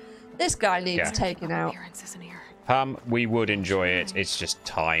guy, Pam. this guy needs Yeah. taking out. Appearance isn't here. Pam, we would enjoy it. It's just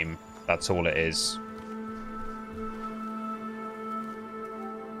time. That's all it is.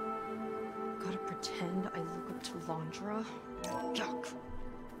 Gotta pretend I look up to Londra. Yuck.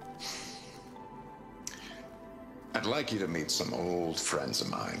 I'd like you to meet some old friends of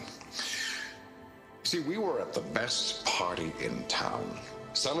mine. See, we were at the best party in town,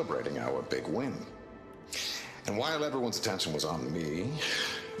 celebrating our big win. And while everyone's attention was on me,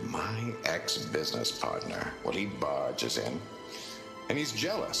 my ex-business partner, well, he barges in, and he's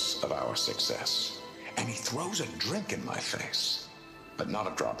jealous of our success. And he throws a drink in my face. But not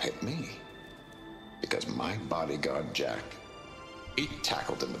a drop hit me. Because my bodyguard, Jack, he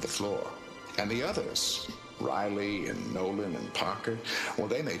tackled him to the floor. And the others, Riley and Nolan and Parker, well,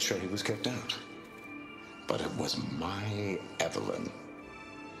 they made sure he was kicked out. But it was my Evelyn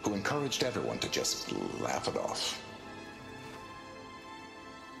who encouraged everyone to just laugh it off.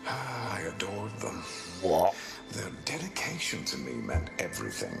 I adored them. What? Their dedication to me meant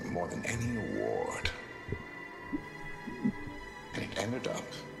everything, more than any award. And it ended up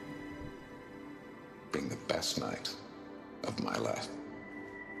being the best night of my life.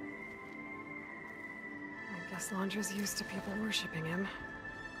 I guess Londra's used to people worshipping him.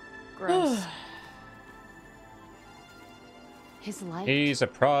 Gross. His life. He's a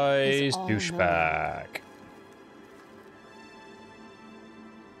prize is all douchebag.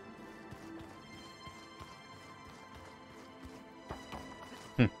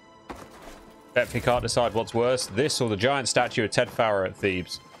 Bet we can't decide what's worse, this or the giant statue of Ted Farrer at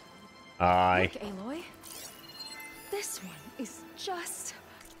Thebes. Aye. Look, Aloy. This one is just...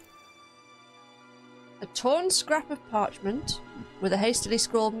 A torn scrap of parchment with a hastily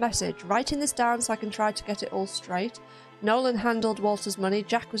scrawled message. Writing this down so I can try to get it all straight. Nolan handled Walter's money.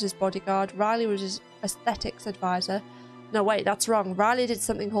 Jack was his bodyguard. Riley was his aesthetics advisor. No, wait, that's wrong. Riley did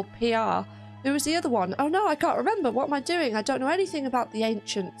something called PR. Who was the other one? Oh no, I can't remember. What am I doing? I don't know anything about the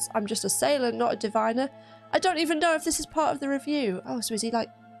ancients. I'm just a sailor, not a diviner. I don't even know if this is part of the review. Oh, so is he like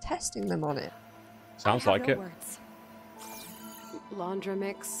testing them on it? Sounds like it. Words. Laundra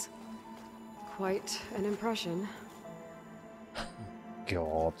mix. Quite an impression.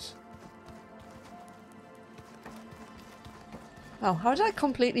 God. Oh, how did I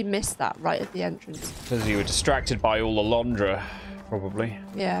completely miss that right at the entrance? Because you were distracted by all the Londra, probably.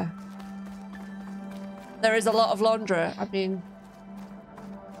 Yeah. There is a lot of Londra. I mean,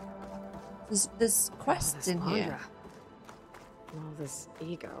 there's quests in here. All this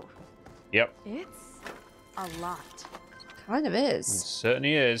ego. Yep. It's a lot. Kind of It is.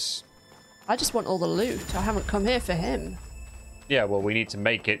 certainly is. I just want all the loot. I haven't come here for him. Yeah, well, we need to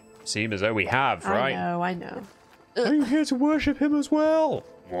make it seem as though we have, right? I know. Are you here to worship him as well?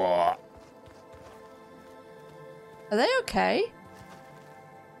 What? Are they okay?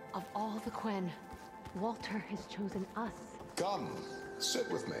 Of all the Quen, Walter has chosen us. Come, sit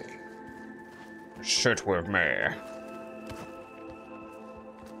with me. Sit with me.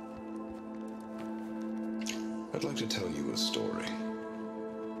 I'd like to tell you a story.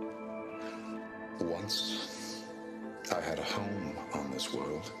 Once, I had a home on this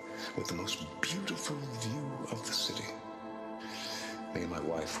world with the most beautiful view of the city. Me and my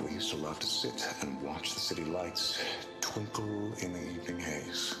wife, we used to love to sit and watch the city lights twinkle in the evening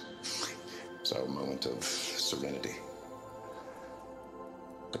haze. It's our moment of serenity.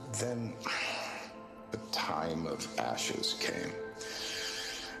 But then, the time of ashes came.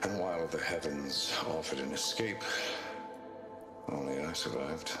 And while the heavens offered an escape, only I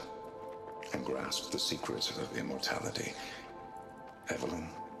survived and grasped the secrets of immortality. Evelyn,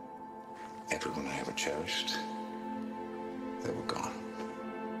 everyone I ever cherished, they were gone.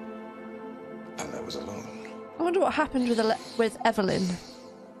 And I was alone. I wonder what happened with Evelyn.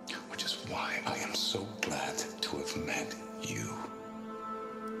 Which is why I am so glad to have met you.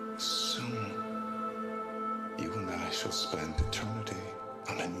 Soon, you and I shall spend eternity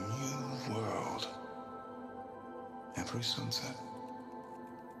on a new world. Every sunset.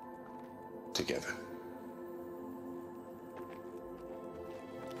 Together.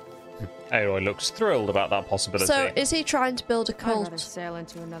 Aloy looks thrilled about that possibility. So, is he trying to build a I'd rather cult sail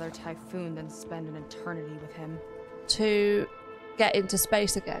into another typhoon than spend an eternity with him. to get into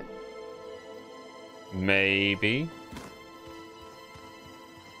space again? Maybe.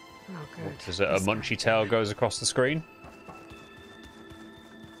 Oh, good. Does it a munchy tail goes across the screen?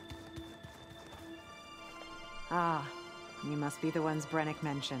 Ah, you must be the ones Brennick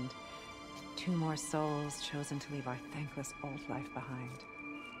mentioned. 2 more souls chosen to leave our thankless old life behind.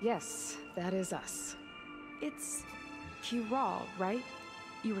 Yes, that is us. It's Ciarra, right?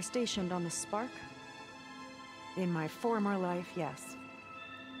 You were stationed on the Spark? In my former life, yes.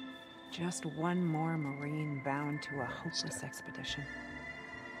 Just one more Marine bound to a hopeless expedition.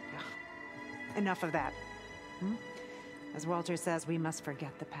 Ugh. Enough of that. As Walter says, we must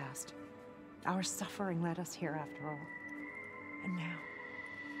forget the past. Our suffering led us here after all. And now,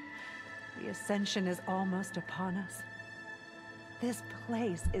 the Ascension is almost upon us. This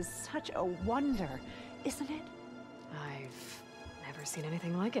place is such a wonder, isn't it? I've never seen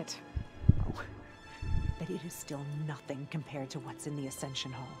anything like it. Oh, but it is still nothing compared to what's in the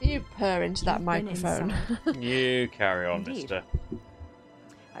Ascension Hall. You purr into that You've been microphone. inside. You carry on, Indeed. mister.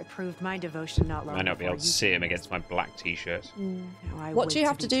 I proved my devotion not long Might not be before able to you see him came. against my black t-shirt. Now I What wait do you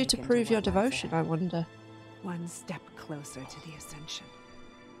have be to do to taken prove your what lies devotion, I ahead. wonder? One step closer to the ascension.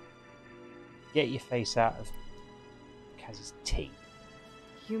 Get your face out of Kaz's teeth.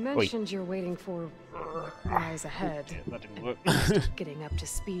 You mentioned you're waiting for what lies ahead. Yeah, that didn't work. Just getting up to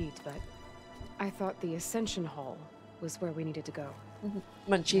speed, but I thought the Ascension Hall was where we needed to go.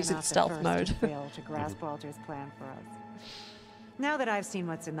 When she's You're in not the stealth first mode. to fail to grasp Walter's plan for us. Now that I've seen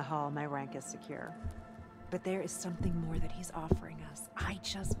what's in the hall, my rank is secure. But there is something more that he's offering us. I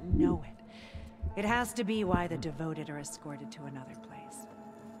just know it. It has to be why the devoted are escorted to another place.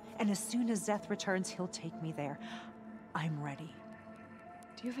 And as soon as Zeth returns, he'll take me there. I'm ready.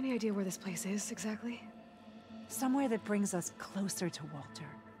 Do you have any idea where this place is exactly? Somewhere that brings us closer to Walter.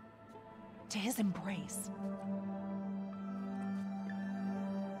 To his embrace.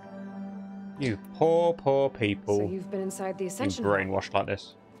 You poor, poor people. So you've been inside the Being Ascension Hall. brainwashed like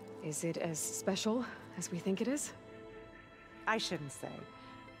this. Is it as special as we think it is? I shouldn't say.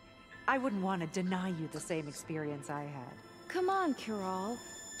 I wouldn't want to deny you the same experience I had. Come on, Ciarra.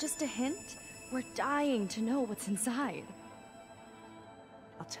 Just a hint? We're dying to know what's inside.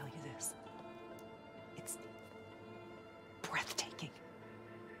 I'll tell you this. It's breathtaking.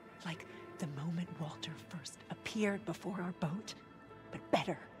 Like the moment Walter first appeared before our boat, but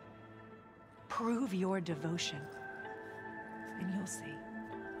better. Prove your devotion, and you'll see.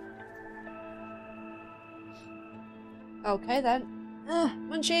 Okay then.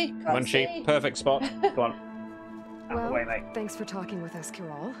 Munchie, Munchie, perfect spot. Go on. Out of the way, mate. Thanks for talking with us,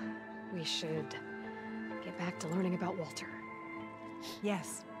 Ciarra. We should get back to learning about Walter.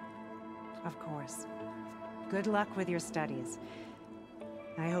 Yes, of course. Good luck with your studies.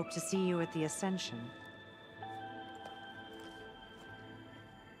 I hope to see you at the Ascension.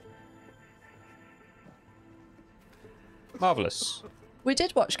 Marvellous. We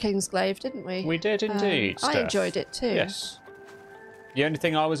did watch Kingsglaive, didn't we? We did indeed. I Steph. enjoyed it too. Yes. The only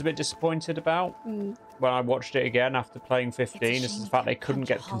thing I was a bit disappointed about when I watched it again after playing 15 is the fact they couldn't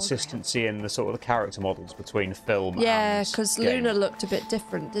get consistency in the sort of the character models between film Yeah, and because game. Luna looked a bit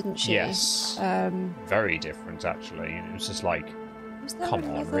different, didn't she? Yes. Very different, actually. And it was just like, Was there come on,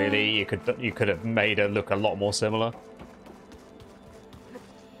 another- really? You could have made her look a lot more similar.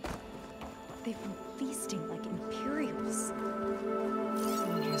 They've been feasting like Imperials.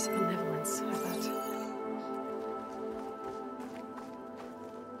 Dangerous benevolence, I thought.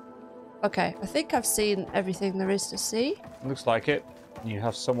 Okay, I think I've seen everything there is to see. Looks like it. You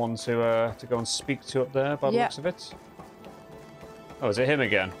have someone to go and speak to up there by the Yeah. looks of it. Oh, is it him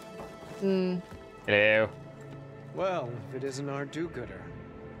again? Hello. Well, if it isn't our do-gooder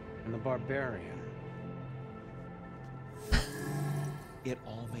and the barbarian. It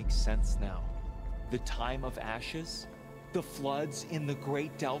all makes sense now. The time of ashes, the floods in the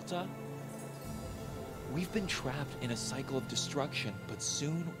Great Delta. We've been trapped in a cycle of destruction, but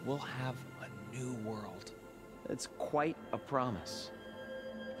soon we'll have a new world. It's quite a promise.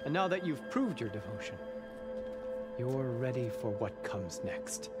 And now that you've proved your devotion, you're ready for what comes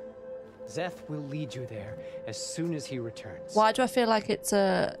next. Zeth will lead you there as soon as he returns. Why do I feel like it's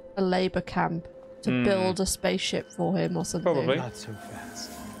a labour camp to build a spaceship for him or something? Probably. Not so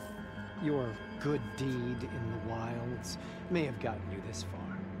fast. Your good deed in the wilds may have gotten you this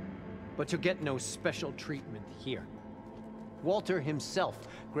far, but you'll get no special treatment here. Walter himself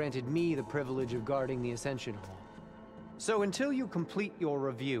granted me the privilege of guarding the Ascension Hall. So until you complete your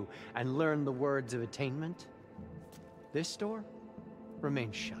review and learn the words of attainment, this door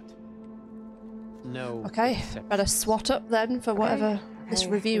remains shut. No. Okay, exceptions. better swat up then for whatever this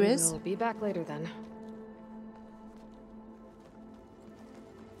review is. We'll be back later then.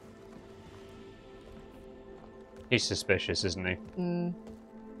 He's suspicious, isn't he?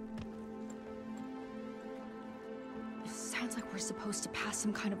 It sounds like we're supposed to pass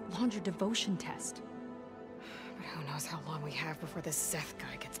some kind of laundry devotion test. But who knows how long we have before this Zeth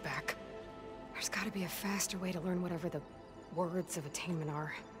guy gets back. There's gotta be a faster way to learn whatever the words of attainment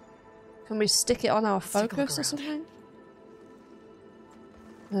are. Can we stick it on our take a look focus or around. something?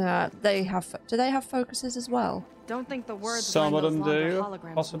 They have. Do they have focuses as well? Don't think the words Some run of those them longer do, holograms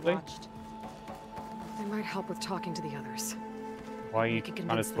we possibly. watched. They might help with talking to the others. Why are you We could trying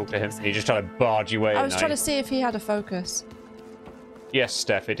convince to them talk to to him? use it. You're just trying to barge your way in, I was are trying you? to see if he had a focus. Yes,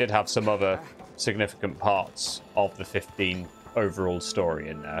 Steph, it did have some other significant parts of the 15 overall story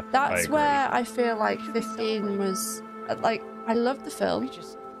in there. I That's agree. where I feel like 15 was like. I love the film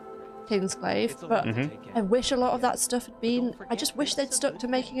Kingsglaive, but I wish a lot of that stuff had been. I just wish they'd stuck to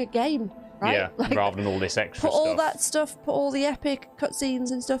making a game, right? Yeah, Like, rather than all this extra put all stuff. that stuff, put all the epic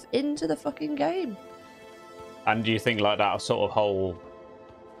cutscenes and stuff into the fucking game. And do you think like that sort of whole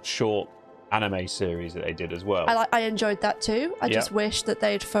short anime series that they did as well. I enjoyed that too. I just wish that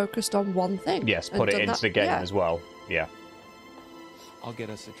they'd focused on one thing. Yes, put it into the game as well. Yeah. I'll get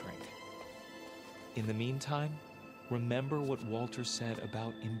us a drink. In the meantime, remember what Walter said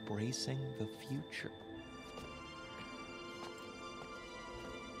about embracing the future.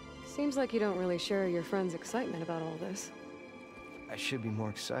 Seems like you don't really share your friend's excitement about all this. I should be more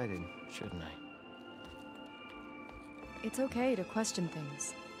excited, shouldn't I? It's okay to question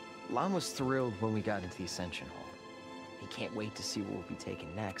things. Lon was thrilled when we got into the Ascension Hall. He can't wait to see what we'll be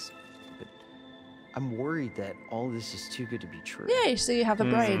taking next. But I'm worried that all this is too good to be true. Yay, so you have a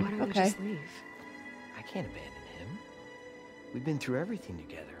brain. Why don't you Okay. just leave? I can't abandon him. We've been through everything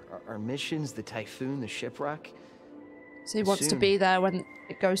together. Our missions, the typhoon, the shipwreck. So he wants to Soon, be there when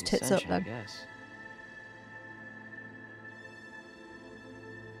it goes the tits up Ascension, I then. guess.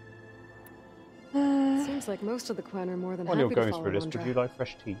 Seems like most of the clan are more than While happy you're to going follow through this, would Andra. you like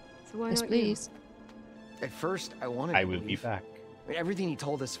fresh tea? So why Yes, not please. At first, I wanted I to will be leave. back. I mean, everything he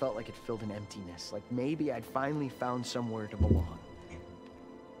told us felt like it filled an emptiness. Like maybe I'd finally found somewhere to belong.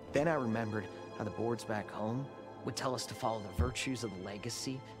 Then I remembered how the boards back home would tell us to follow the virtues of the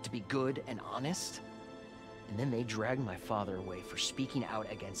legacy, to be good and honest. And then they dragged my father away for speaking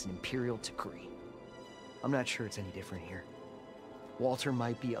out against an imperial decree. I'm not sure it's any different here. Walter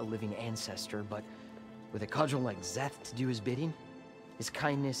might be a living ancestor, but with a cudgel like Zeth to do his bidding, his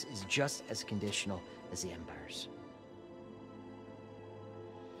kindness is just as conditional as the Empire's.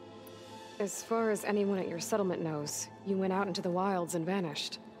 As far as anyone at your settlement knows, you went out into the wilds and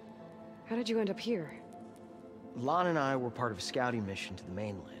vanished. How did you end up here? Lon and I were part of a scouting mission to the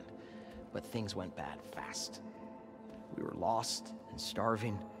mainland, but things went bad fast. We were lost and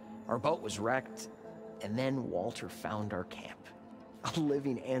starving, our boat was wrecked, and then Walter found our camp. A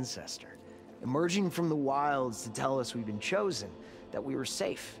living ancestor, emerging from the wilds to tell us we'd been chosen, that we were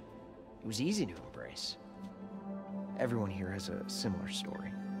safe. It was easy to embrace. Everyone here has a similar story.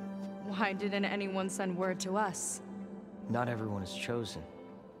 Why didn't anyone send word to us? Not everyone is chosen.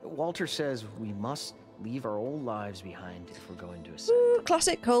 Walter says we must leave our old lives behind if we're going to ascend. Ooh,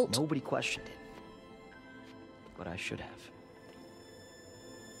 classic cult. Nobody questioned it. But I should have.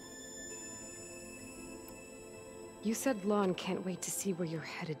 You said Lon can't wait to see where you're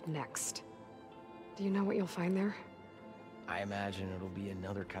headed next. Do you know what you'll find there? I imagine it'll be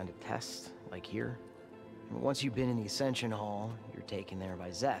another kind of test, like here. Once you've been in the Ascension Hall, you're taken there by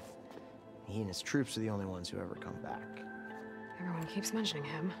Zeth. He and his troops are the only ones who ever come back. Everyone keeps mentioning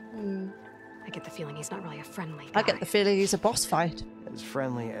him. I get the feeling he's not really a friendly guy. I get the feeling he's a boss fight. As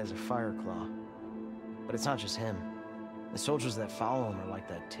friendly as a Fireclaw. But it's not just him. The soldiers that follow him are like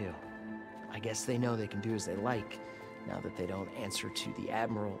that too. I guess they know they can do as they like, now that they don't answer to the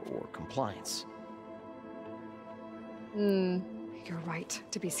Admiral or compliance. You're right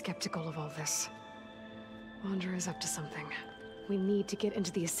to be skeptical of all this. Andra is up to something. We need to get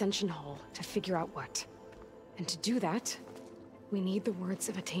into the Ascension Hall to figure out what. And to do that, we need the words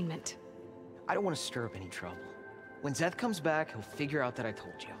of attainment. I don't want to stir up any trouble. When Zeth comes back, he'll figure out that I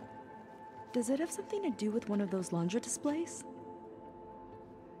told you. Does it have something to do with one of those laundry displays?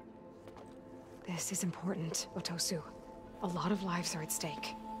 This is important, Otosu. A lot of lives are at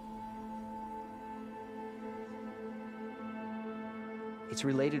stake. It's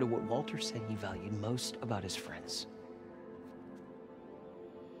related to what Walter said he valued most about his friends.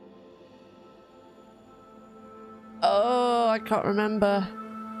 Oh, I can't remember.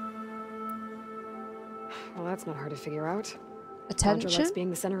 Well, that's not hard to figure out. Andra Attention? likes being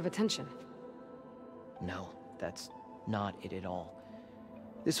the center of attention. No, that's not it at all.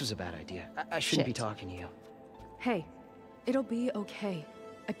 This was a bad idea. I shouldn't be Shit. talking to you. Hey, it'll be okay.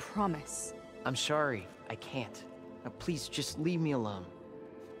 I promise. I'm sorry, I can't. Now, please, just leave me alone.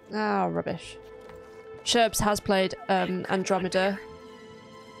 Oh, rubbish. Sherbs has played Andromeda.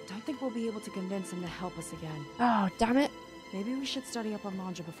 Don't think we'll be able to convince him to help us again. Oh, damn it. Maybe we should study up on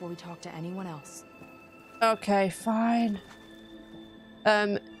Laundra before we talk to anyone else. Okay, fine.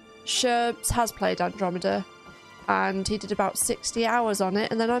 Sherbs has played Andromeda, and he did about 60 hours on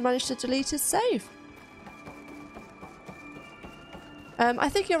it, and then I managed to delete his save. I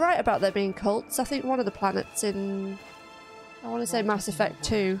think you're right about there being cults. I think one of the planets in, I want to say Mass Effect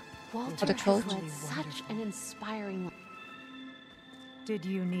 2 had a cult. led such an inspiring life. Did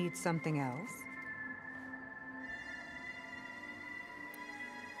you need something else?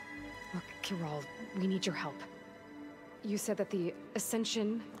 Look, Kiral, we need your help. You said that the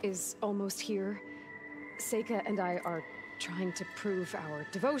Ascension is almost here. Seika and I are trying to prove our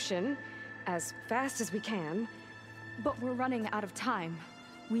devotion as fast as we can. But we're running out of time.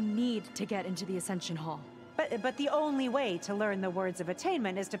 We need to get into the Ascension Hall. But the only way to learn the words of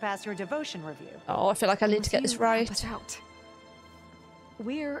attainment is to pass your devotion review. Oh, I feel like I need to get this right. Help us out.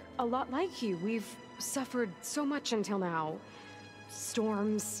 We're a lot like you. We've suffered so much until now.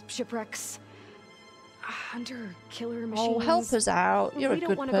 Storms, shipwrecks, hunter killer machines. Oh, help us out. You're a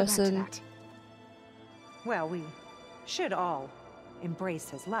good person. Go back to that. Well, we should all embrace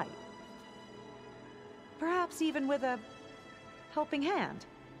his light. Perhaps even with a helping hand.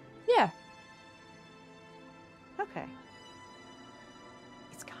 Yeah. Okay.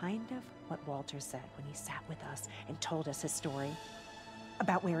 It's kind of what Walter said when he sat with us and told us his story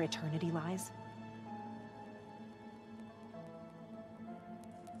about where eternity lies.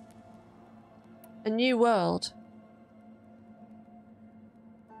 A new world.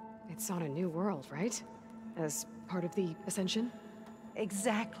 It's on a new world, right? As part of the Ascension?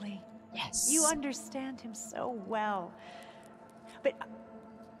 Exactly. Yes. You understand him so well. But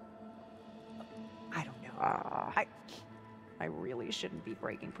I don't know. I really shouldn't be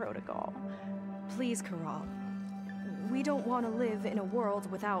breaking protocol. Please, Corral. We don't want to live in a world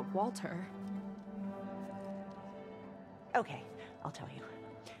without Walter. Okay, I'll tell you.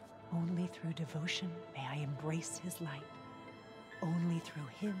 Only through devotion may I embrace his light. Only through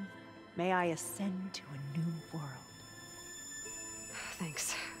him may I ascend to a new world.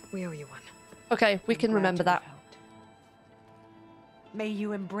 Thanks. We owe you one. Okay, we can remember that. May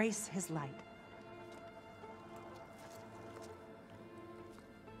you embrace his light.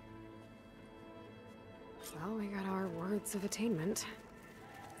 Well, we got our words of attainment.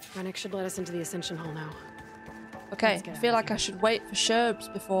 Rennick should let us into the Ascension Hall now. Okay, I feel like I should wait for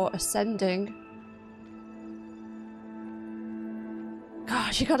Sherbs before ascending.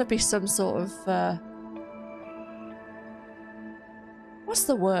 Gosh, you gotta be some sort of, what's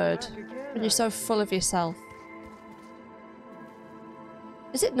the word? When you're so full of yourself.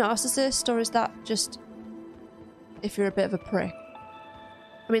 Is it narcissist, or is that just if you're a bit of a prick?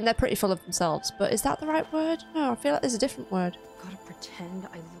 I mean, they're pretty full of themselves, but is that the right word? No, I feel like there's a different word. Gotta pretend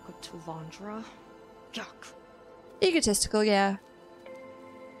I look up to Landra. Yuck. Egotistical, yeah.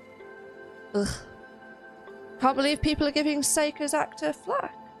 Ugh. Can't believe people are giving Seika's actor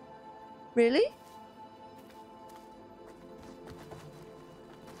flack. Really?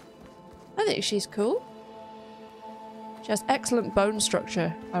 I think she's cool. She has excellent bone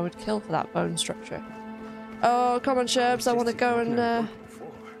structure. I would kill for that bone structure. Oh, come on, Sherbs. I want to go and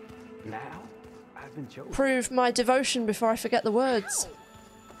prove my devotion before I forget the words.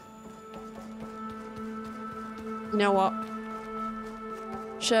 You know what?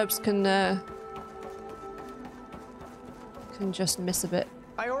 Sherbs can just miss a bit.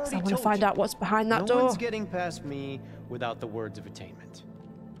 I want to find out what's behind that door. No one's getting past me without the words of attainment.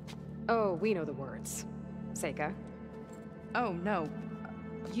 Oh, we know the words. Seika. Oh, no.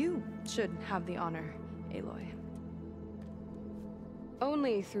 You should have the honor, Aloy.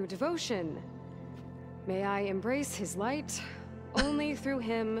 Only through devotion may I embrace his light. Only through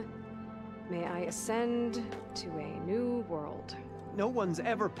him may I ascend to a new world. No one's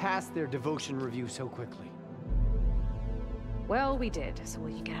ever passed their devotion review so quickly. Well, we did, so will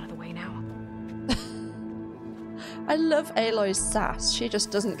you get out of the way now? I love Aloy's sass. She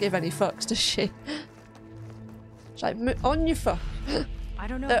just doesn't give any fucks, does she? She's like, on you fuck. I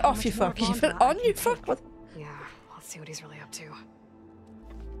don't know. Off you fuck. Even on you fuck. What? Yeah, let's see what he's really up to.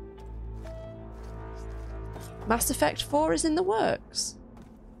 Mass Effect 4 is in the works.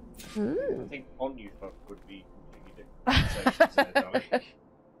 I think on you fuck would be completely different.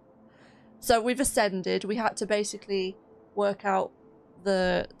 So we've ascended. We had to basically work out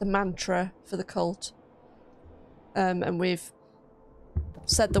the mantra for the cult. And we've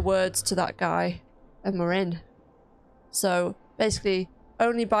said the words to that guy, and we're in. So basically,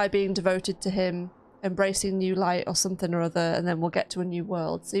 only by being devoted to him, embracing new light or something or other, and then we'll get to a new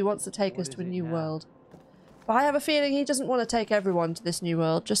world. So he wants to take us to a new world. But I have a feeling he doesn't want to take everyone to this new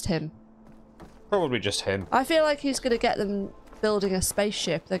world, just him. Probably just him. I feel like he's going to get them building a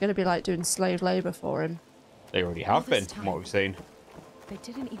spaceship. They're going to be like doing slave labour for him. They already have been, from what we've seen. They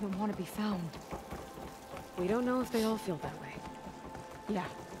didn't even want to be found. We don't know if they all feel that way. Yeah.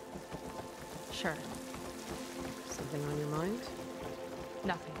 Sure. Something on your mind?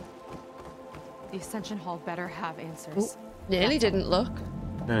 Nothing. The Ascension Hall better have answers. Ooh, nearly didn't look.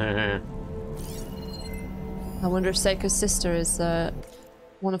 I wonder if Seika's sister is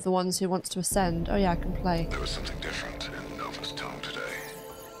one of the ones who wants to ascend. Oh yeah, I can play. There was something different in Nova's tone today.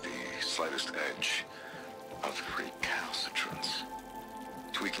 The slightest edge of recalcitrance.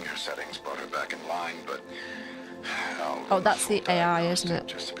 Tweaking her settings brought her back in line, but... Oh, that's the AI, isn't it?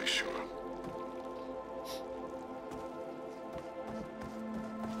 Just to be sure.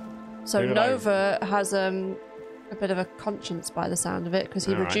 So Nova has a bit of a conscience by the sound of it, because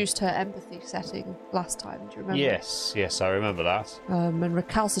he reduced her empathy setting last time. Do you remember? Yes, yes, I remember that. And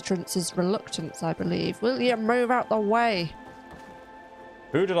recalcitrance is reluctance, I believe. Will you move out the way?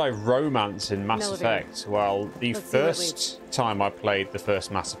 Who did I romance in Mass Effect? Well, the first time I played the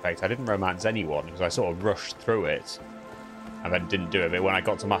first Mass Effect, I didn't romance anyone because I sort of rushed through it and then didn't do it. But when I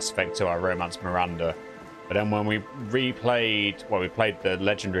got to Mass Effect 2, I romanced Miranda. But then when we replayed, well, we played the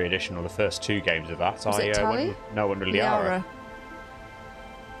Legendary Edition, or the first 2 games of that, Was it Tali? No one really Ciarra.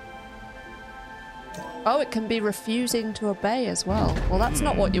 Oh, it can be refusing to obey as well. Well, that's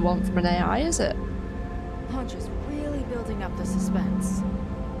not what you want from an AI, is it? Hunter's really building up the suspense.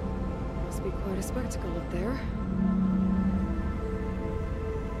 Must be quite a spectacle up there.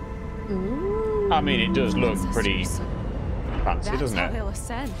 Ooh. I mean, it does look pretty fancy, doesn't That's how it? they'll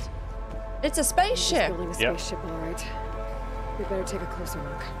ascend. It's a spaceship. Building a spaceship, all right. We better take a closer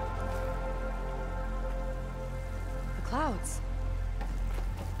look. The clouds.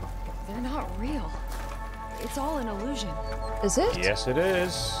 They're not real. It's all an illusion. Is it? Yes, it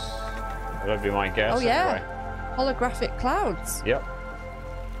is. That'd be my guess. Oh, yeah. Anyway. Holographic clouds. Yep.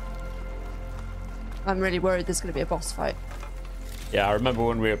 I'm really worried there's going to be a boss fight. Yeah, I remember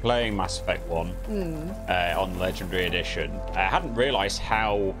when we were playing Mass Effect 1 on the Legendary Edition, I hadn't realised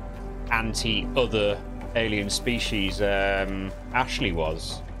how anti-other alien species Ashley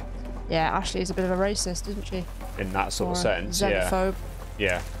was. Yeah, Ashley's a bit of a racist, isn't she? In that sort of sense, xenophobe.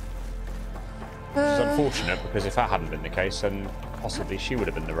 Yeah. Which is unfortunate, because if that hadn't been the case, then possibly she would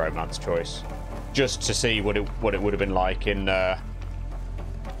have been the romance choice. Just to see what it would have been like in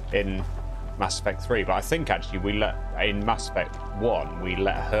Mass Effect 3. But I think actually in Mass Effect 1 we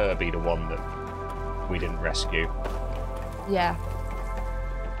let her be the one that we didn't rescue. Yeah.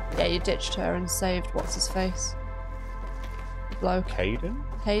 Yeah, you ditched her and saved what's his face. The bloke. Hayden?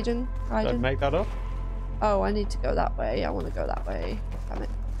 Hayden? Did I make that up? Oh, I need to go that way. I want to go that way. Damn it.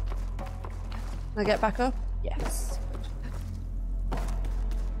 Can I get back up? Yes. My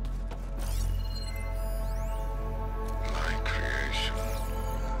creation,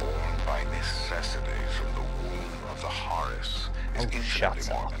 born by necessity from the womb of the Horus, is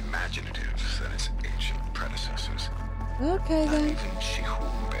infinitely more imaginative than its ancient predecessors. Okay, Not then. even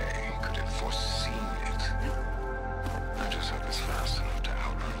Chihumbe could have foreseen it. I just hope it's fast enough to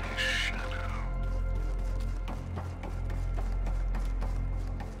outrun his shadow.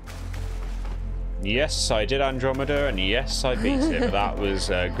 Yes, I did Andromeda, and yes, I beat it. But that was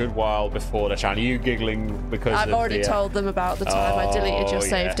a good while before the channel. Are you giggling because I've already told them about the time I deleted your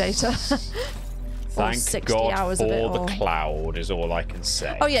save data. Thank 60 God hours for of it the all. cloud is all I can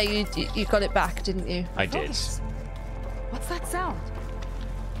say. Oh yeah, you got it back, didn't you? I did. What's that sound?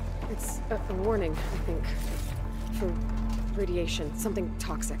 It's a warning, I think. For radiation, something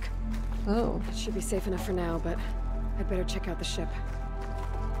toxic. Oh. It should be safe enough for now, but I'd better check out the ship.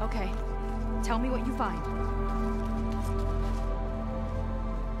 Okay. Tell me what you find.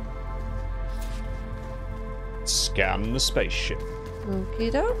 Scan the spaceship.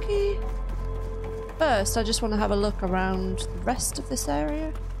 Okie dokie. First, I just want to have a look around the rest of this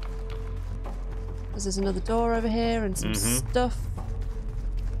area. Because there's another door over here and some stuff.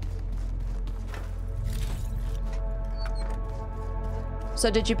 So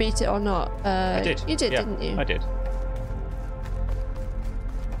did you beat it or not? I did. You did, yeah, didn't you? I did.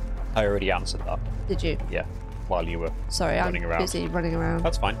 I already answered that. Did you? Yeah, while you were Sorry, running I'm around. busy running around.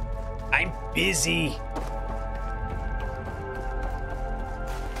 That's fine. I'm busy.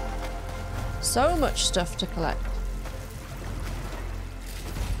 So much stuff to collect.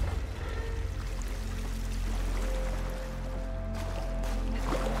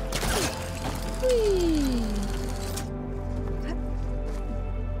 Whee!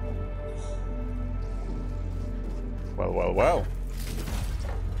 Well, well, well.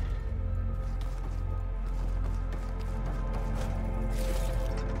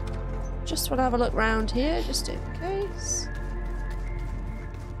 Just want to have a look round here, just in case.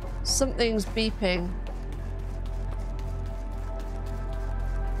 Something's beeping.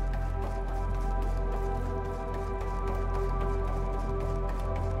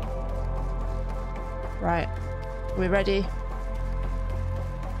 Right. Are we ready?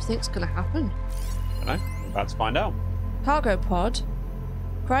 What do you think's gonna happen? I don't know. I'm about to find out. Cargo pod.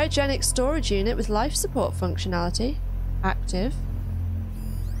 Cryogenic storage unit with life support functionality. Active.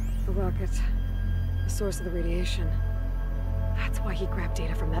 The rocket. The source of the radiation. That's why he grabbed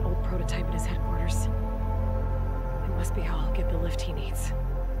data from that old prototype in his headquarters. It must be how I'll get the lift he needs.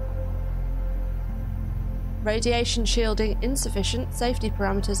 Radiation shielding insufficient. Safety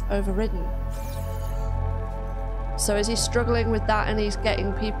parameters overridden. So is he struggling with that and he's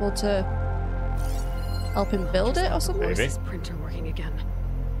getting people to help him build it or something? Maybe. This printer working again.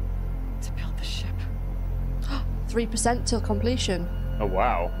 To build the ship. 3% till completion. Oh,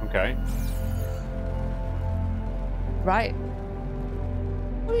 wow. Okay. Right.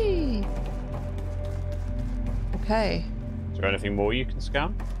 Whee! Okay. Is there anything more you can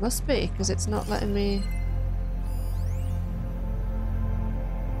scan? Must be, because it's not letting me...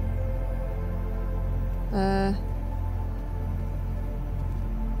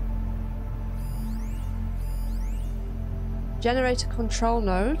 Generate a control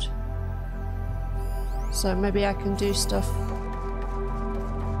node. So maybe I can do stuff.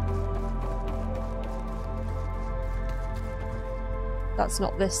 That's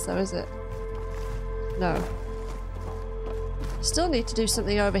not this though, is it? No. Still need to do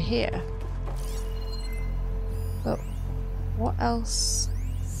something over here. But what else?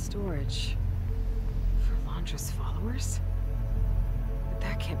 Storage. For Londra's followers? But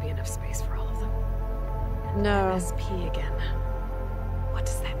that can't be enough space for all of them. And No. MSP again. What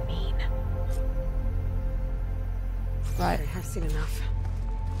does that mean? Right. Okay, I've seen enough.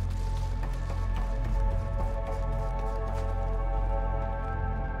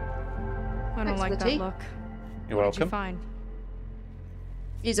 I don't Thanks like for the that tea. look. You're What did you welcome. find?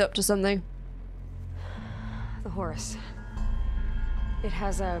 He's up to something. The Horus. It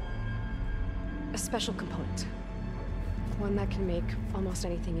has a special component. One that can make almost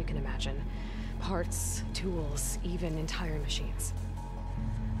anything you can imagine. Parts, tools, even entire machines.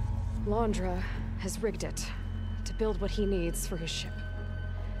 Londra has rigged it to build what he needs for his ship.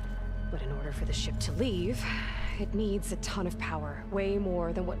 But in order for the ship to leave, it needs a ton of power, way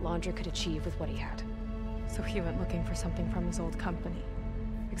more than what Londra could achieve with what he had. So he went looking for something from his old company.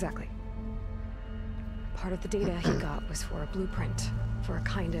 Exactly. Part of the data he got was for a blueprint, for a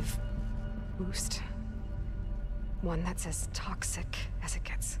kind of boost. One that's as toxic as it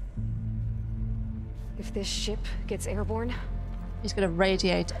gets. If this ship gets airborne, He's gonna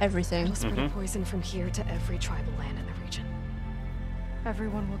radiate everything. it'll spread a poison from here to every tribal land in the region.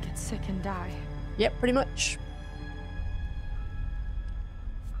 Everyone will get sick and die. Yep, pretty much.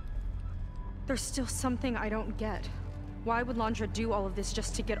 There's still something I don't get. Why would Londra do all of this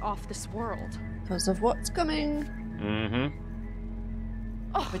just to get off this world? Because of what's coming. Mm-hmm.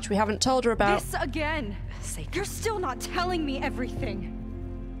 Oh, Which we haven't told her about. this again! You're still not telling me everything.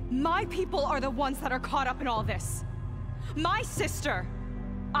 My people are the ones that are caught up in all this. My sister!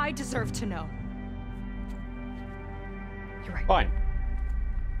 I deserve to know. You're right. Fine.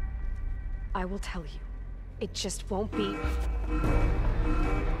 I will tell you. It just won't be.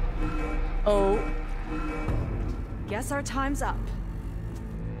 Oh. Guess our time's up.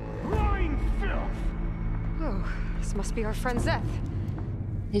 Oh, this must be our friend Zeth.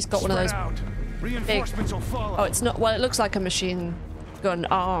 He's got one of those Reinforcements will follow. Oh, it's not. Well, it looks like a machine gun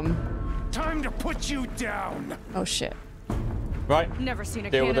arm. Time to put you down. Oh shit. Right. Never seen a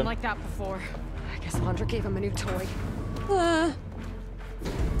Deal with cannon him. like that before. I guess Londra gave him a new toy.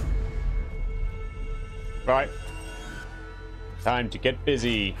 Right. Time to get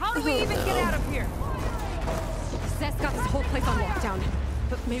busy. How do we even get out of here? Zeth's got this whole place on lockdown.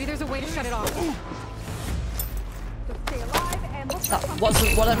 But maybe there's a way to shut it off. So stay alive and look for That something.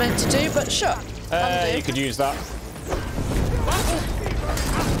 wasn't what I meant to do, but sure. That'll do. You could use that.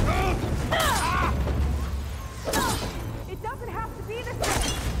 It doesn't have to be this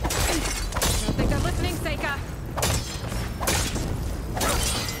way. I don't think they're listening, Seika.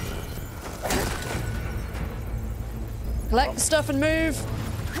 Collect the stuff and move.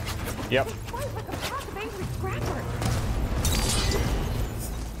 Yep. Why is like a pack of angry scratchers?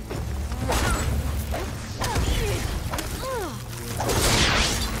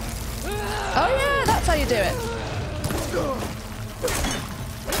 Oh yeah, that's how you do it.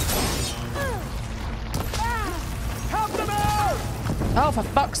 Help them out! Oh, for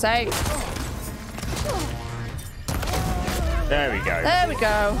fuck's sake. There we go. There we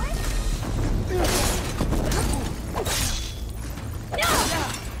go.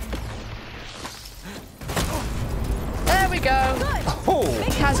 There we go. Oh,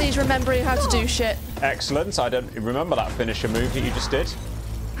 Kazzy's remembering how to do shit. excellent. I don't remember that finisher move that you just did.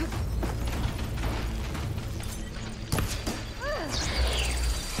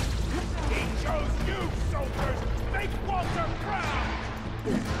 He chose you, soldiers! Make Walter proud!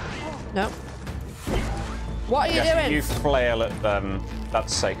 No. What are you Yes, doing? you flail at them.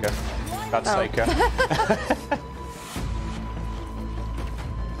 That's Seika. That's Oh. Seika.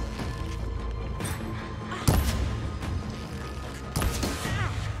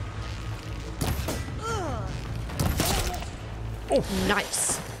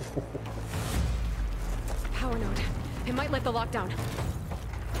 Nice. Power power node. It might let the lockdown.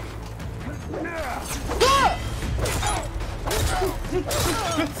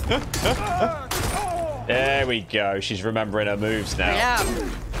 There we go. She's remembering her moves now. Yeah.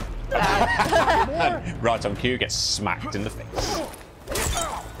 Right on cue, gets smacked in the face.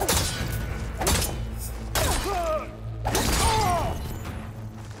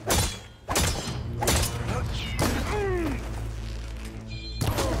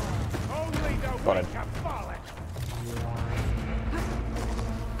 Got him.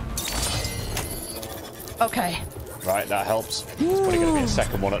 Okay. Right, that helps. There's probably going to be a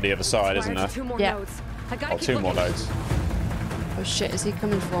second one at the other side, isn't there? Two more Yeah. nodes. I gotta Oh, keep two more looking. nodes. Oh shit, is he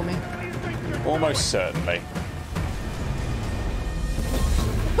coming for me? Almost certainly.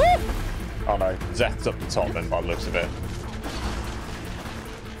 Oh no, Zeth's up the top then by the looks of it.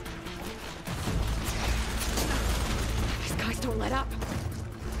 These guys don't let up.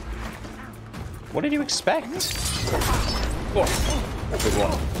 What did you expect? Oh, good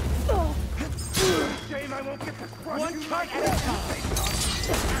one. Shame I won't get to crush you like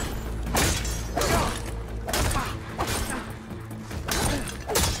this.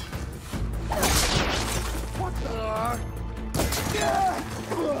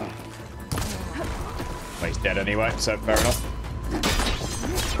 Well, he's dead anyway, so fair enough.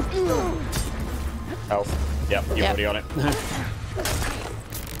 Health. Yep, you're already on it.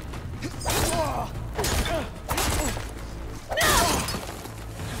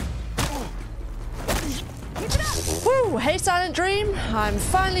 Woo! Hey, Silent Dream. I'm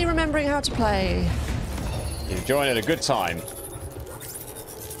finally remembering how to play. You've joined at a good time.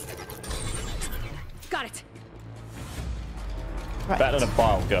 Got it. Right. Better than a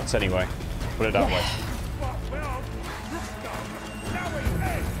bile gut, anyway. Put it that way.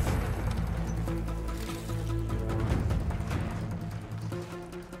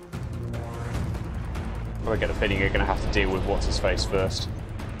 I get a feeling you're going to have to deal with what's his face first.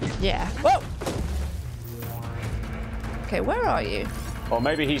 Yeah. Whoa! Okay, where are you? Or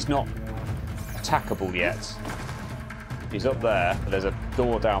maybe he's not attackable yet. He's up there, but there's a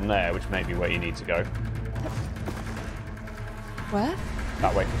door down there, which may be where you need to go. Where?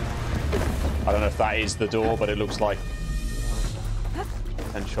 That way. I don't know if that is the door, but it looks like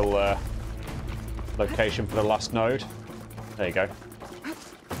potential location for the last node. There you go.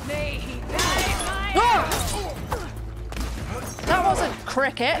 Whoa! That wasn't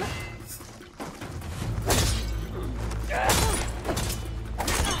cricket.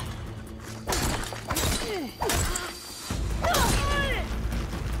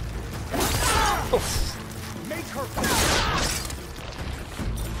 Make her.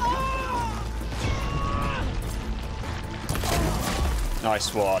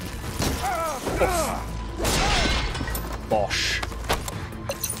 Nice one. Bosh.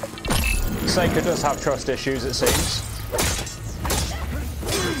 Seika does have trust issues, it seems.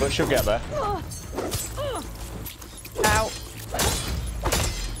 But she'll get there. Ow.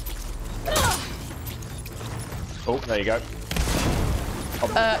 Oh, there you go. Oh,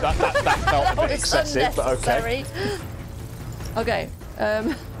 that felt a bit excessive, but okay. Okay.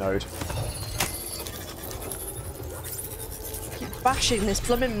 Node. Keep bashing this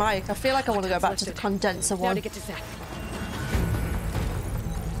blooming mic. I feel like I want to go back to the condenser Now one. to get to Zeth.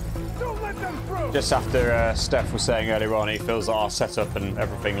 Don't let them through. Just after Steph was saying earlier on, he feels that our setup and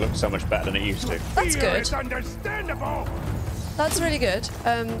everything looks so much better than it used to. That's Fear good. is understandable. That's really good.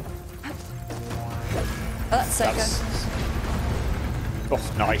 That's Sega. Oh,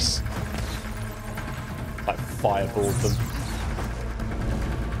 nice. Like fireballed them.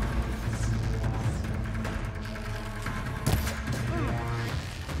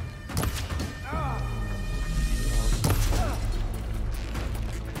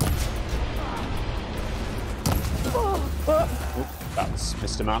 That's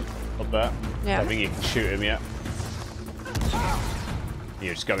Mr. Man up there. Yeah. I don't think you can shoot him yet.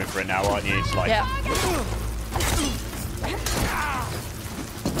 You're just going for it now, aren't you? It's like, Yeah.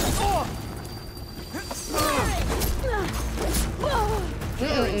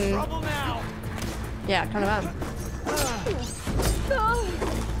 Trouble now. Yeah, kind of am.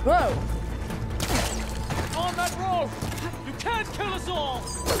 Whoa. On that rope. You can't kill us all.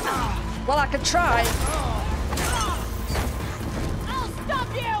 Well, I could try. I'll stop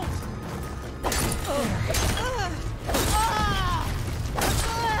you!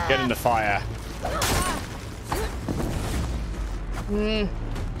 get in the fire.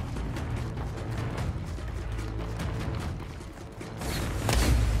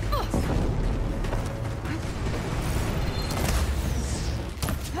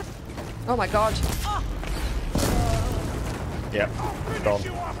 Oh my god. Yep, gone.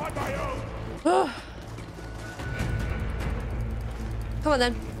 You off on my own. Come on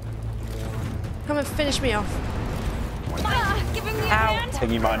then. Come and finish me off. Giving me a Ow. hand? I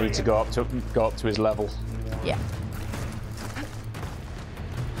think you might need to go up to his level. Yeah.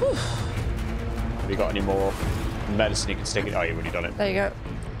 Have you got any more medicine you can stick it? Oh, you've already done it. There you go.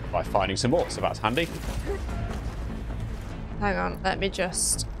 By finding some more, so that's handy. Hang on, let me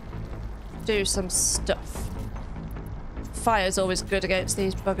just do some stuff. Fire's always good against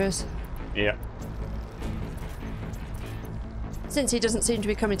these buggers. Yeah. Since he doesn't seem to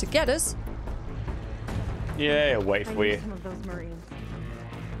be coming to get us. Yeah, he'll wait for you. Some of those Marines.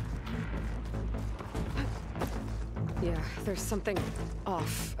 Yeah, there's something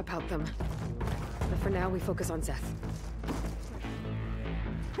off about them. But for now, we focus on Zeth.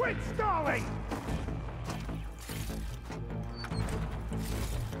 Quit stalling!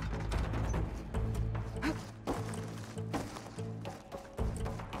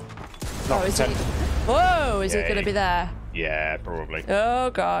 Oh, is he? Whoa, is he Yeah, going to be there? Yeah, probably. Oh,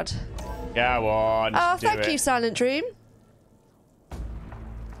 God. Go on. Oh, do thank it. you, Silent Dream.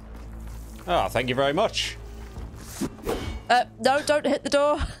 Oh, thank you very much. No, don't hit the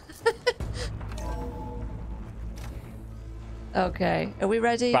door. Okay, are we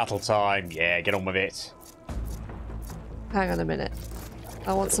ready? Battle time. Yeah, get on with it. Hang on a minute.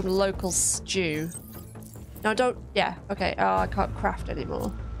 I want some local stew. No, don't. Yeah, okay. Oh, I can't craft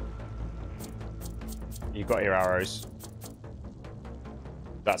anymore. You've got your arrows.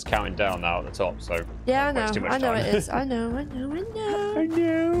 That's counting down now at the top, so... Yeah, I don't waste too know. much I know time. it is. I know. I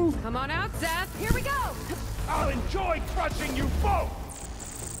know. Come on out, Zeth. Here we go. I'll enjoy crushing you both!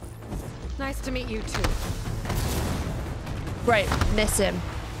 Nice to meet you too. Great. Miss him.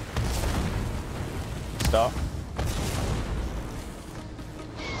 Start.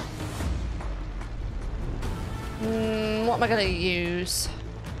 What am I going to use?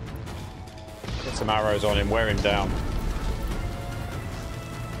 Get some arrows on him, wear him down.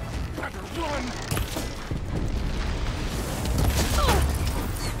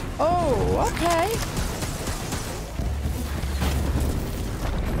 Oh, okay.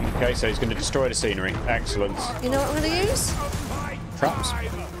 Okay, so he's going to destroy the scenery. Excellent. You know what I'm going to use? Traps.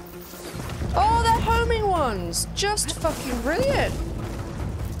 Oh, they're homing ones. Just fucking brilliant.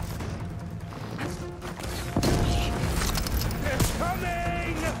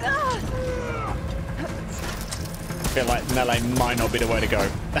 I feel like melee might not be the way to go.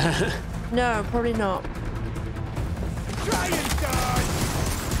 No, probably not. Try and dodge!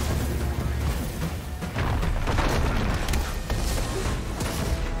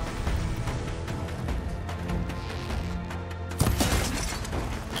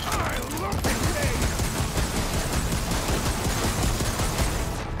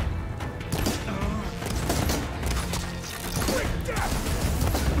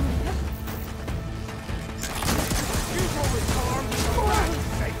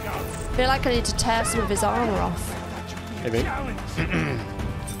 I feel like I need to tear some of his armor off. Maybe.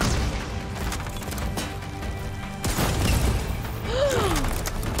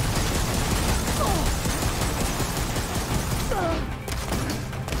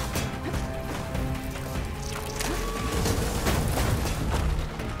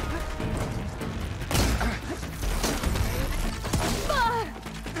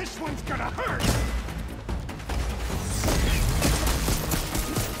 This one's gonna hurt!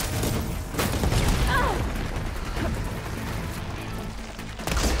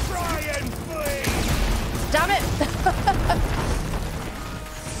 Try and flee! Damn it!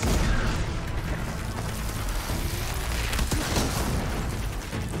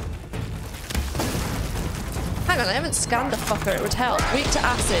 Hang on, I haven't scanned the fucker. It would help. Weak to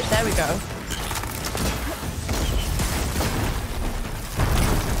acid. There we go.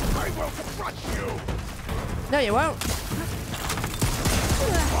 I will crush you! No, you won't.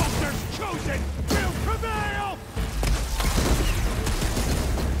 Walter's chosen will prevail!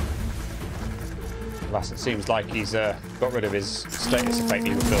 Last, it seems like he's got rid of his status effect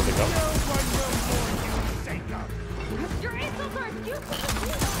he was building No up. one will mourn your sake of. Your insults are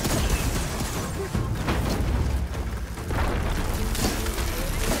useless.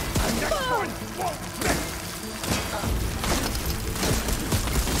 Next one won't miss!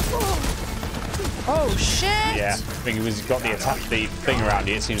 Oh, shit! Yeah, I think he's got the attack, the thing around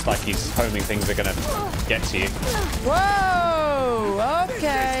you. It seems like he's homing things that are going to get to you. Whoa!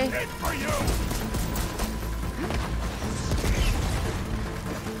 Okay. It for you!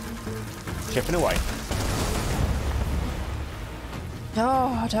 Chipping away.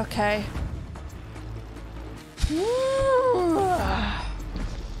 God, okay. You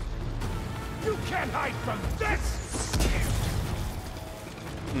can't hide from this!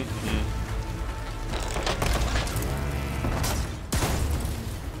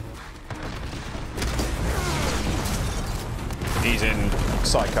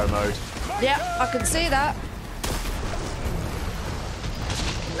 psycho mode. Yep, I can see that.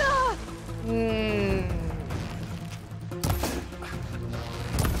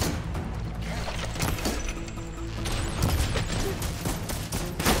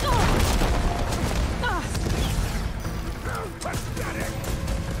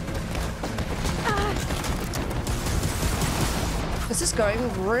 This is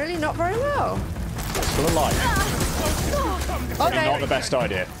going really not very well. Still alive. Okay. Not the best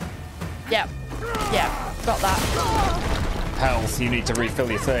idea. Yep. Yeah, got that. Health, you need to refill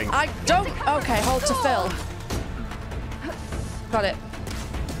your thing. I don't. Okay, hold to fill. Got it.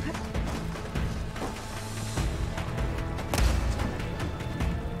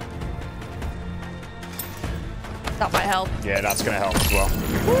 That might help. Yeah, that's going to help as well.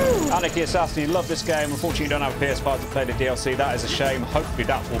 Anarchy Assassin, you love this game. Unfortunately, you don't have a PS5 to play the DLC. That is a shame. Hopefully,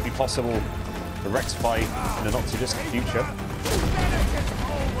 that will be possible to rectify in the not too distant future.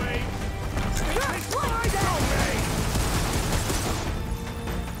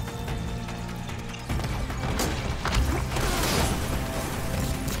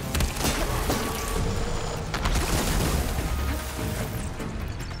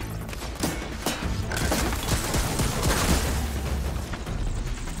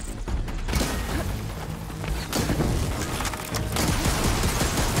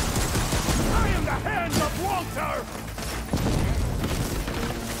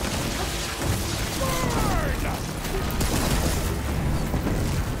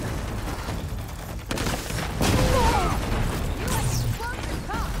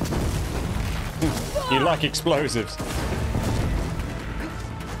 You like explosives.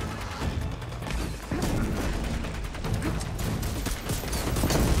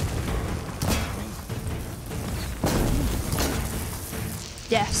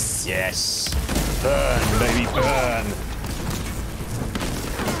 Yes. Yes. Burn, baby, burn.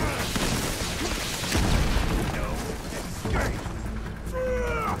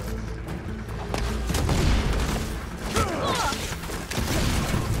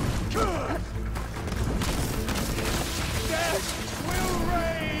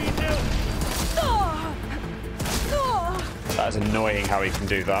 That is annoying how he can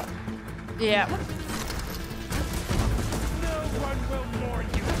do that. Yeah.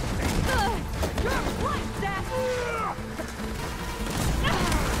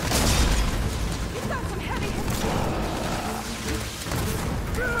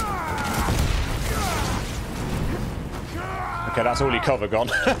 Okay, that's all your cover gone.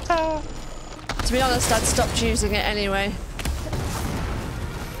 To be honest, I'd stopped using it anyway.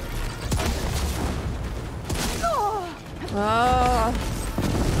 Oh.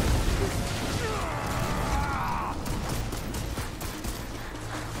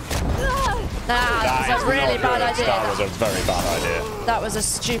 That was a really bad idea. That was a very bad idea. That was a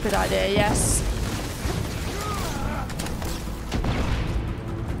stupid idea, yes.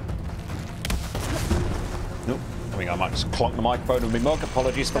 Nope. I think I might just clonk the microphone with my mug.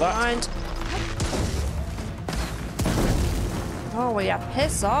 Apologies for that. Mind. Oh, well, yeah,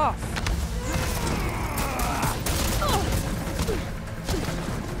 piss off.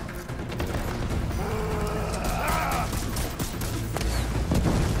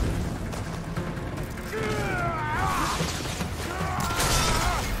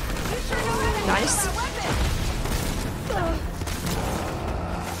 Nice.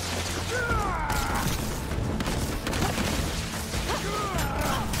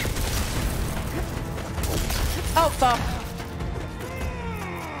 Oh, fuck.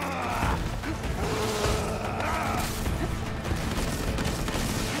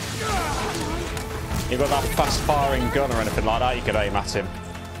 You got that fast-firing gun or anything like that you could aim at him?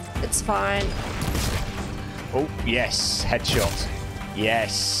 It's fine. Oh, yes. Headshot.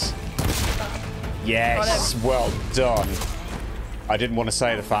 Yes. Yes. Well done. I didn't want to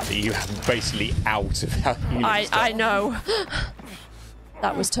say the fact that you are basically out of how you I know.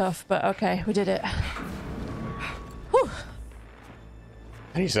 That was tough, but okay, we did it. Whew.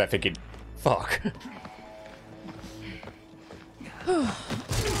 And you start thinking, fuck.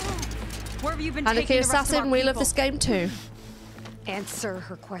 Where have you been Anarchy taking the rest of our Assassin, we love people? this game too. Answer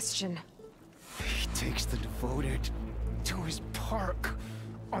her question. He takes the devoted to his park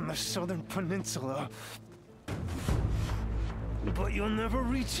on the southern peninsula. But you'll never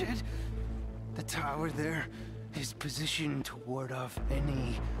reach it. The tower there is positioned to ward off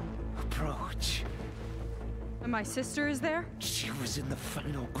any approach. And my sister is there? She was in the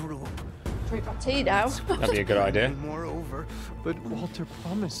final group. Drink my tea now. That'd be a good idea. Moreover, but Walter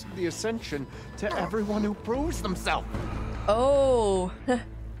promised the ascension to everyone who proves themselves. Oh.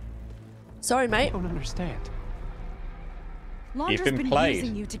 Sorry, mate. I don't understand. Landra's been been played.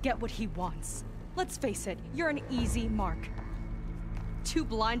 using you to get what he wants. Let's face it, you're an easy mark. Too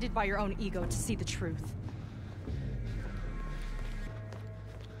blinded by your own ego to see the truth.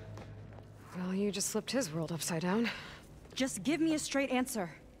 Well, you just flipped his world upside down. Just give me a straight answer.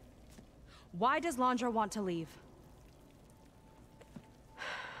 Why does Landra want to leave?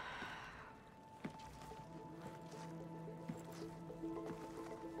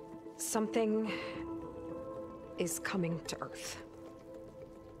 Something is coming to Earth.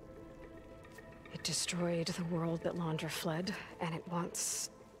 It destroyed the world that Landra fled, and it wants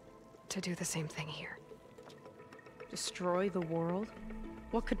to do the same thing here. Destroy the world?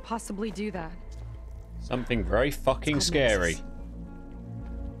 What could possibly do that? Something very fucking scary.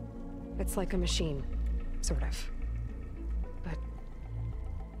 It's like a machine, sort of. But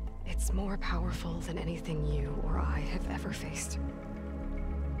it's more powerful than anything you or I have ever faced.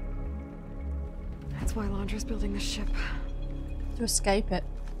 That's why Landra's building this ship. To escape it.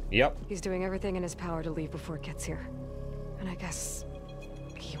 Yep. He's doing everything in his power to leave before it gets here. And I guess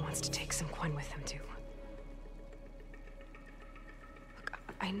he wants to take some Quen with him, too. Look,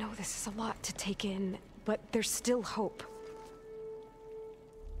 I know this is a lot to take in, but there's still hope.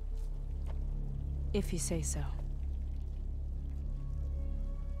 If you say so.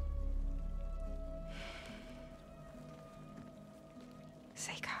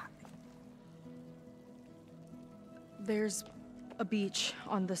 Seika. There's a beach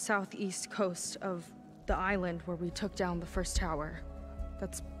on the southeast coast of the island where we took down the first tower.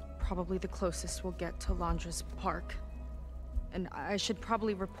 That's probably the closest we'll get to Landra's park. And I should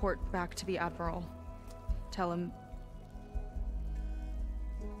probably report back to the Admiral. Tell him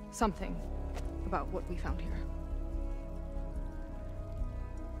something about what we found here.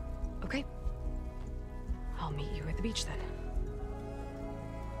 Okay. I'll meet you at the beach then.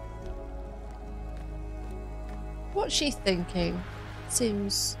 What's she thinking?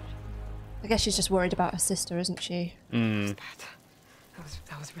 Seems... I guess she's just worried about her sister, isn't she? Mm.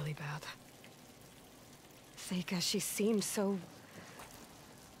 That was really bad. Seika, she seemed so...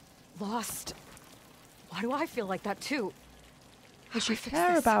 lost. Why do I feel like that too? Does she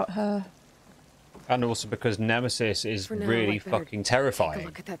care about her? And also because Nemesis is For now, really I'd better fucking take terrifying. a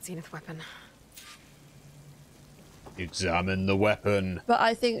look at that zenith weapon. Examine the weapon. But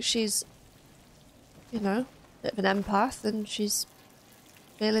I think she's, you know, a bit of an empath, and she's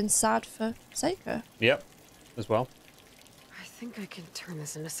feeling sad for Seika. Yep, as well. I think I can turn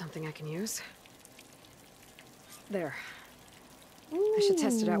this into something I can use. There. I should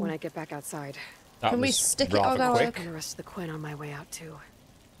test it out when I get back outside. That Can we was stick it rather on our... quick. And the rest of the Quen on my way out too.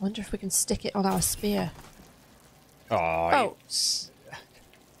 wonder if we can stick it on our spear. Oh.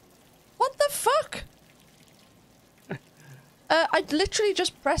 What the fuck? I literally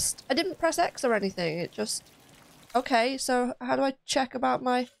just pressed... I didn't press X or anything. It just... Okay, so how do I check about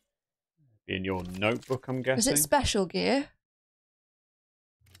my... In your notebook, I'm guessing? Is it special gear?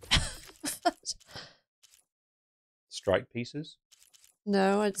 Strike pieces?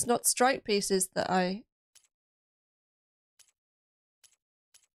 No, it's not strike pieces that I...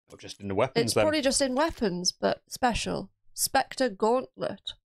 Or just in the weapons, It's then? probably just in weapons, but special. Spectre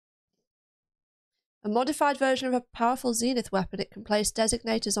Gauntlet. A modified version of a powerful zenith weapon. It can place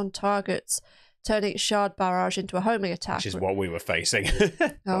designators on targets, turning its shard barrage into a homing attack. Which is what we were facing.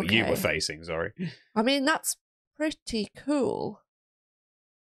 Well, you were facing, sorry. I mean, that's pretty cool.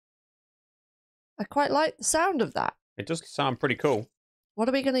 I quite like the sound of that. It does sound pretty cool. What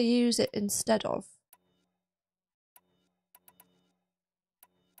are we going to use it instead of?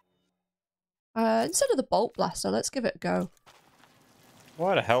 Instead of the bolt blaster, let's give it a go.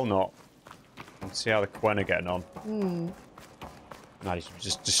 Why the hell not? Let's see how the Quen are getting on. Now you've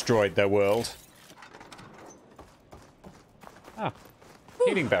just destroyed their world. Ah,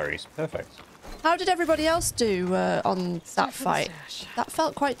 healing berries. Perfect. How did everybody else do on that fight? That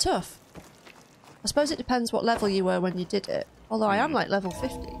felt quite tough. I suppose it depends what level you were when you did it. Although I am like level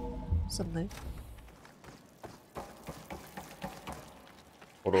 50. Something.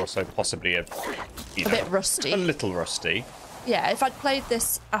 Or also possibly a bit rusty. A little rusty. Yeah, if I'd played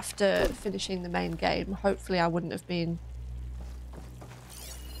this after finishing the main game, hopefully I wouldn't have been...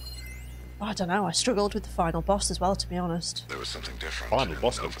 Oh, I don't know, I struggled with the final boss as well, to be honest. There was something different. Final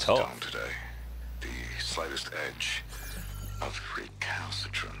boss looked tough. Down today. The slightest edge of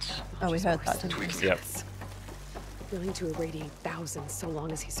recalcitrance. Oh, we heard that, didn't we? Yep. Willing to irradiate thousands so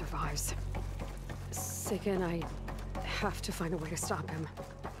long as he survives. Seika and I have to find a way to stop him.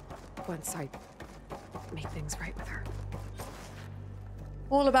 Once I make things right with her.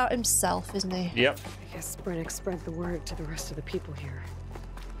 All about himself, isn't he? Yep. I guess Brennick spread the word to the rest of the people here.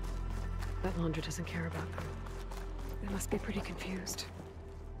 That Landra doesn't care about them. They must be pretty confused.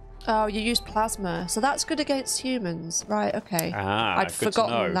 Oh, you use plasma, so that's good against humans, right? Okay. Ah, I'd good to know.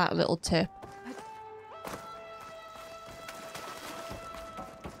 forgotten that little tip.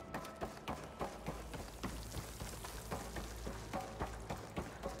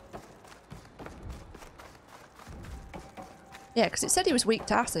 Yeah, because it said he was weak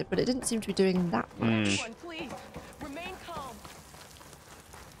to acid, but it didn't seem to be doing that much. Come on, please. Remain calm.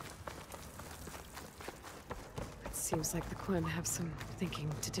 It seems like the Quen have some thinking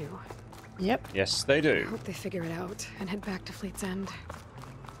to do. Yep. Yes, they I do. hope they figure it out and head back to Fleet's End.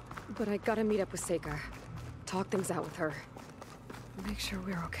 But I gotta meet up with Seika. Talk things out with her. Make sure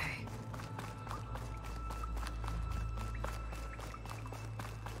we're okay.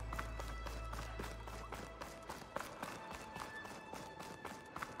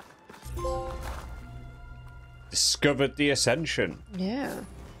 Discovered the Ascension. Yeah.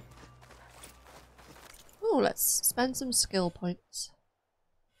 Oh, let's spend some skill points.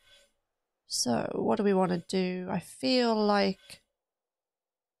 So, what do we want to do? I feel like...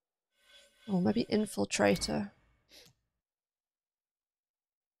 Oh, maybe Infiltrator.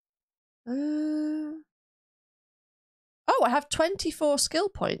 Oh, I have 24 skill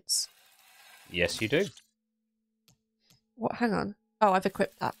points. Yes, you do. What? Hang on. Oh, I've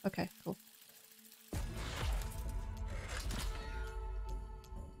equipped that. Okay, cool.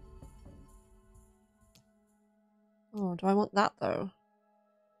 Oh, do I want that though?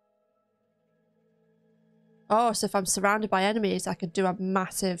 Oh, so if I'm surrounded by enemies, I could do a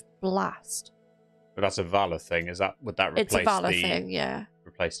massive blast. But that's a Valor thing. Would that replace It's a Valor thing, yeah.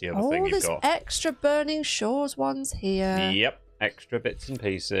 Replace the other thing you've there's got? extra Burning Shores ones here. Yep, extra bits and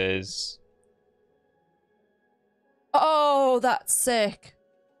pieces. Oh, that's sick.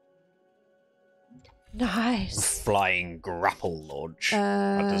 Nice. Flying grapple launch.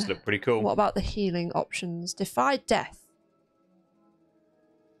 That does look pretty cool. What about the healing options? Defy death.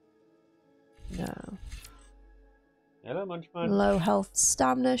 No. Hello, Munchman. Low health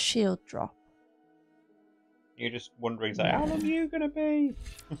stamina, shield drop. You're just wondering, like, how long are you going to be?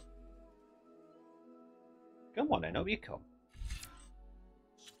 Come on then, over you come.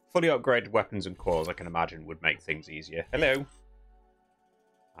 Fully upgraded weapons and cores, I can imagine, would make things easier. Hello.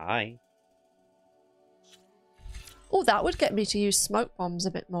 Hi. Oh, that would get me to use smoke bombs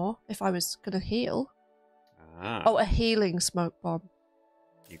a bit more if I was going to heal. Ah. Oh, a healing smoke bomb.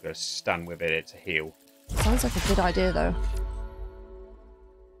 You've got to stand with it to heal. Sounds like a good idea, though.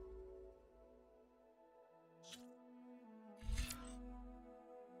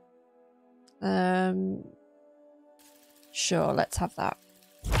 Sure, let's have that.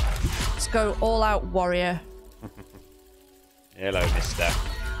 Let's go all out warrior. Hello, mister.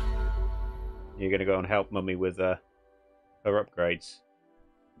 You're going to go and help Mummy with her upgrades.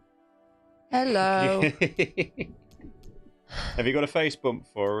 Hello. Have you got a face bump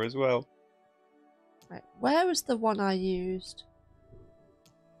for her as well? Right, where was the one I used?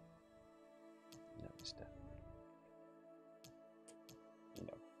 No, mister.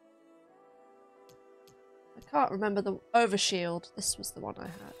 No. I can't remember the overshield. This was the one I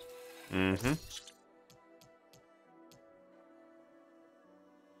had. Mm-hmm.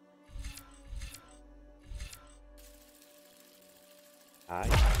 Hi.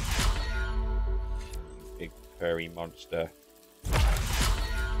 Big furry monster.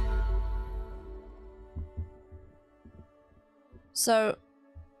 So,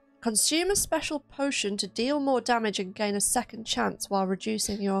 consume a special potion to deal more damage and gain a second chance while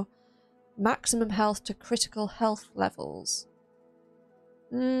reducing your maximum health to critical health levels.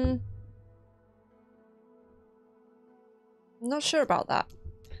 I'm not sure about that.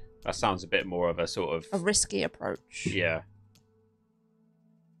 That sounds a bit more of a sort of... A risky approach. Yeah.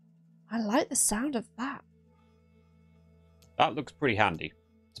 I like the sound of that. That looks pretty handy,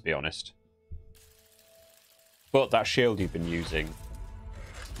 to be honest. But that shield you've been using,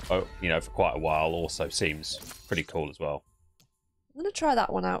 for quite a while also seems pretty cool as well. I'm going to try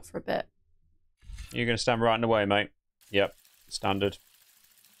that one out for a bit. You're going to stand right in the way, mate. Yep, standard.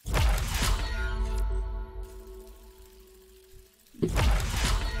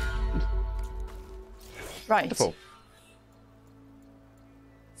 Right. Wonderful.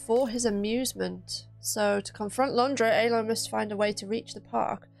 For his amusement. So, to confront Londra, Aloy must find a way to reach the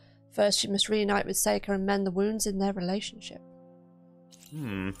park. First, she must reunite with Seika and mend the wounds in their relationship.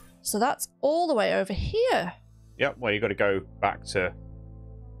 So that's all the way over here. Yep, well, you got to go back to...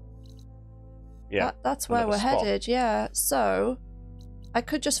 Yeah, that's where we're headed, yeah. So, I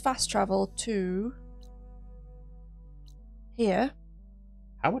could just fast travel to... here.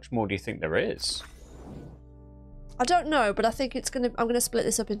 How much more do you think there is? I don't know, but I think it's I'm gonna split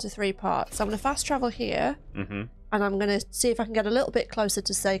this up into 3 parts. I'm gonna fast travel here, and I'm going to see if I can get a little bit closer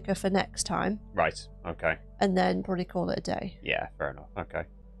to Seika for next time. Right, okay. And then probably call it a day. Yeah, fair enough. Okay.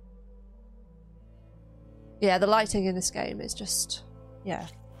 Yeah, the lighting in this game is just... Yeah.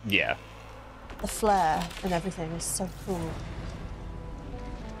 Yeah. The flare and everything is so cool.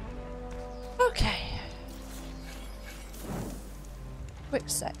 Okay. Quick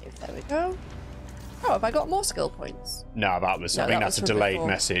save, there we go. Oh, have I got more skill points? No, that was... No, I think that that's a was from delayed before.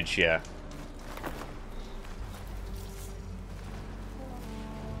 message, yeah.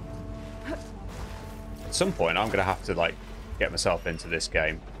 At some point, I'm going to have to, like, get myself into this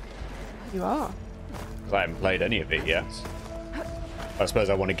game. You are. Because I haven't played any of it yet. I suppose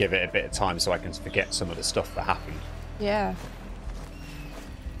I want to give it a bit of time so I can forget some of the stuff that happened. Yeah.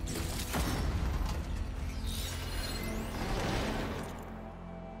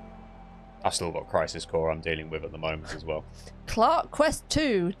 I've still got Crisis Core I'm dealing with at the moment as well. Clark Quest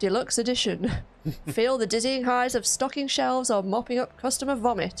 2 Deluxe Edition. Feel the dizzying highs of stocking shelves or mopping up customer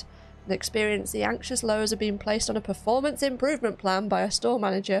vomit, and experience the anxious lows of being placed on a performance improvement plan by a store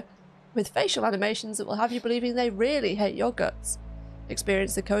manager with facial animations that will have you believing they really hate your guts.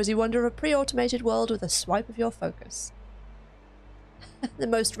 Experience the cozy wonder of a pre-automated world with a swipe of your focus. The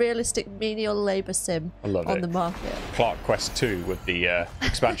most realistic menial labour sim I love on it. the market. Clark Quest 2 with the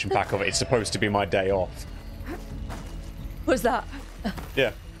expansion pack of it. It's supposed to be my day off. What's that?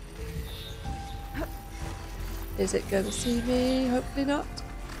 Yeah. Is it going to see me? Hopefully not.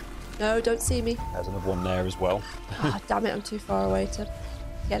 No, don't see me. There's another one there as well. Ah, damn it, I'm too far away to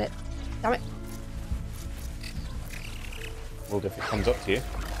get it. Damn it. Well, if it comes up to you.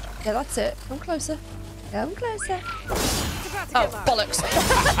 Yeah, that's it. Come closer. Come closer. Oh, bollocks.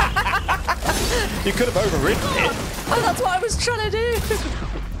 You could have overridden it. Oh, that's what I was trying to do.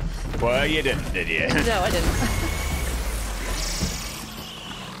 Well, you didn't, did you? No, I didn't.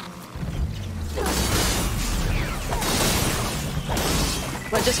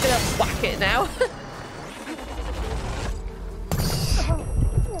 We're just gonna whack it now.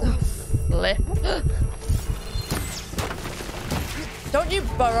 Oh, flip. Don't you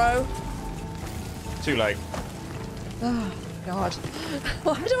burrow. Too late. Oh, God.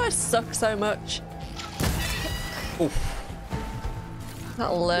 Why do I suck so much? Oof.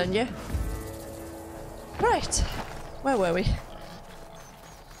 That'll learn you. Right. Where were we?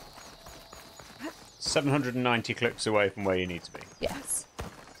 790 clicks away from where you need to be. Yes.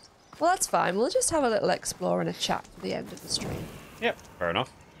 Well, that's fine. We'll just have a little explore and a chat for the end of the stream. Yep, fair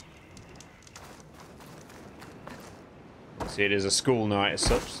enough. See, it is a school night as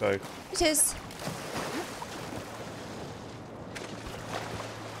such, so... It is.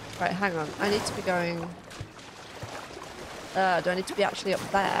 Right, hang on. I need to be going... do I need to be actually up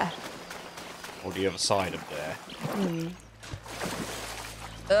there? Or the other side up there.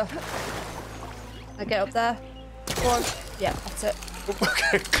 I get up there? Go on. Yeah, that's it.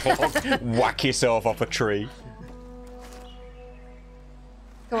 Whack yourself off a tree.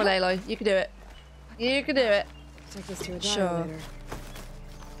 Come on, Aloy. You can do it. You can do it. Take us to a dive Sure. later.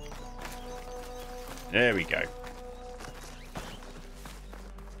 There we go.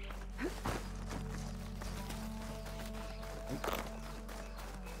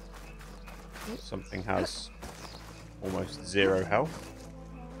 Something has almost 0 health.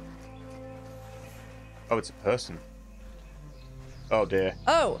 Oh, it's a person. Oh dear.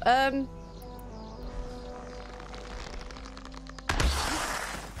 Oh,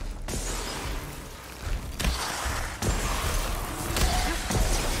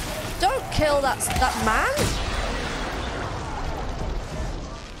 don't kill that man!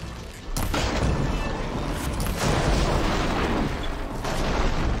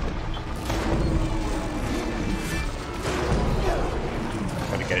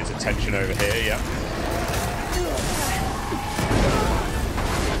 Gotta get his attention over here, yeah.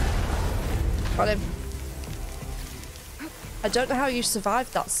 Got him. I don't know how you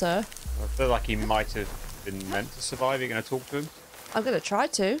survived that, sir. I feel like he might have been meant to survive. Are you going to talk to him? I'm gonna try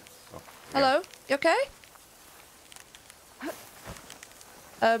to. Oh, Hello? You okay?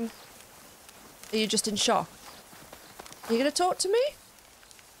 Are you just in shock? Are you gonna talk to me?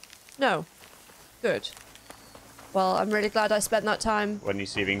 No. Good. Well, I'm really glad I spent that time. When you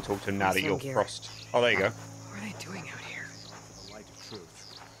see if you can talk to him now that Awesome you're gear. crossed. Oh, there you go. What are they doing out here? The light of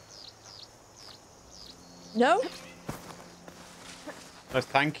truth. No? No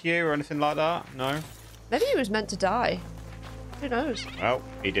thank you or anything like that? No? Maybe he was meant to die. Who knows? Well,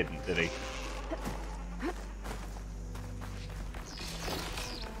 he didn't, did he?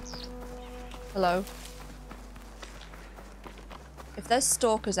 Hello? If there's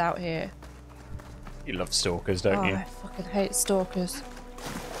stalkers out here... You love stalkers, don't Oh, you? I fucking hate stalkers.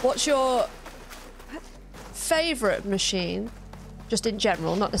 What's your favourite machine, just in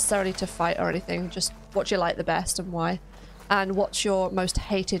general, not necessarily to fight or anything, just what you like the best and why. And what's your most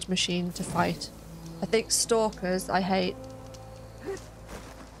hated machine to fight? I think stalkers I hate.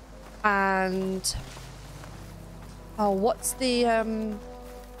 And oh, what's the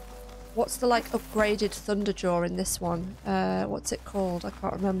like upgraded Thunderjaw in this one? What's it called? I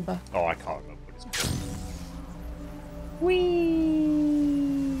can't remember. Oh, I can't remember what it's called.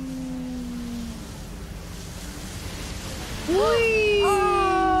 Whee! Whee!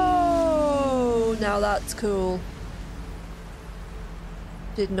 Oh, now that's cool.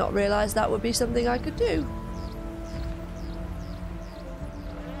 Did not realise that would be something I could do.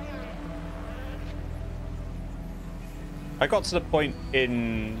 I got to the point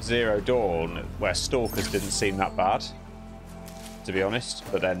in Zero Dawn where stalkers didn't seem that bad, to be honest,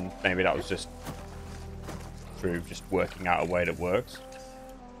 but then maybe that was just through just working out a way that works.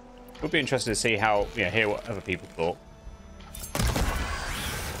 It would be interesting to see how, hear what other people thought.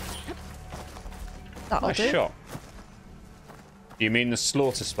 That'll Nice do. shot. Do you mean the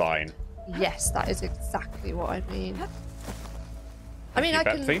slaughter spine? Yes, that is exactly what I mean. I mean,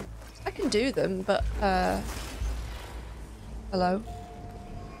 Thank you, I can do them, but hello.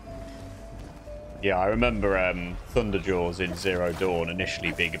 Yeah, I remember Thunderjaws in Zero Dawn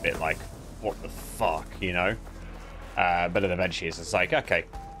initially being a bit like, what the fuck, you know? But then eventually it's just like, okay,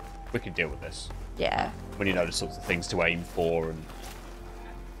 we can deal with this. Yeah. When you know the sorts of things to aim for and,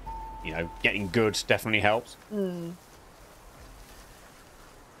 getting good definitely helps. Mm.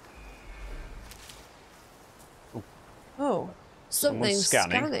 Oh, something's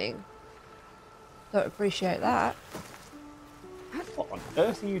scanning. Don't appreciate that. What on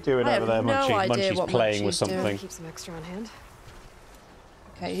earth are you doing I over there, have no Munchie? idea Munchie's what playing Munchie's with something. doing. Keep some extra on hand.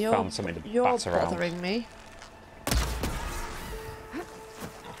 Okay, Found something to you're bat around. bothering me. That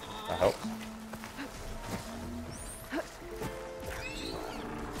helps.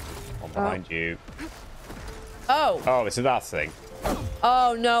 One behind you. Oh. Oh, it's that thing.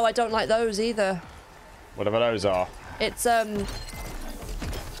 Oh no, I don't like those either. Whatever those are. It's a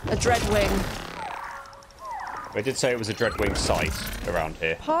Dreadwing. They did say it was a Dreadwing site around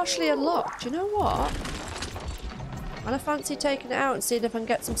here. Partially unlocked. You know what? And I fancy taking it out and seeing if I can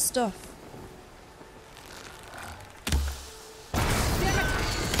get some stuff. I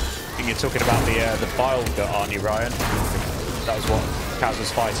think you're talking about the bile gut, aren't you, Ryan? That was what Kaz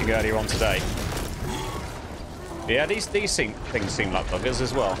was fighting earlier on today. Yeah, these things seem like buggers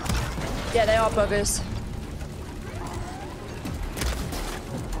as well. Yeah, they are buggers.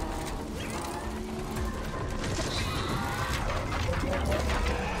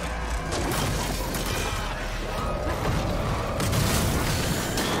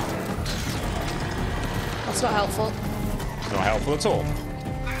 That's not helpful. Not helpful at all.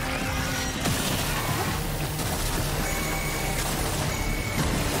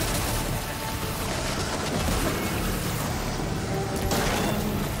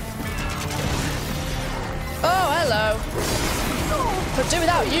 Oh, hello. Could do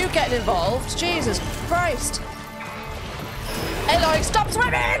without you getting involved. Jesus Christ. Aloy, stop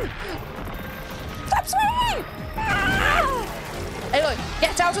swimming! Stop swimming! Ah! Aloy,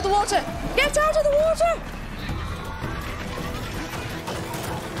 get out of the water! Get out of the water!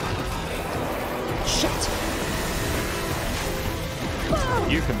 Shit.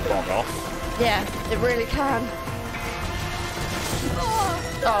 You can bog off. Yeah, it really can.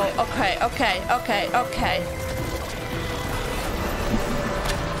 Oh, okay.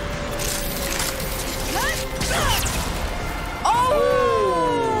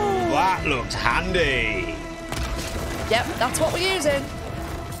 Oh! That looked handy. Yep, that's what we're using.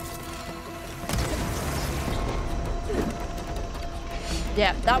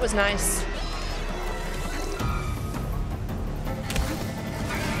 Yep, that was nice.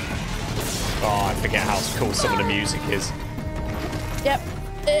 Oh, I forget how cool some of the music is. Yep,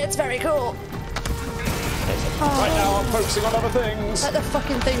 it's very cool. Right now, I'm focusing on other things. Like the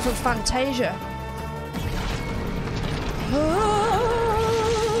fucking thing from Fantasia.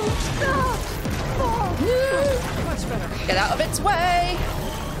 Much better. Get out of its way.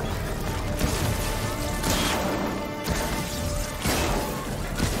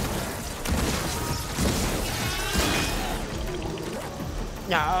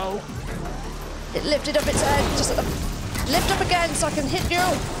 No. It lifted up its head. Just lift up again so I can hit you.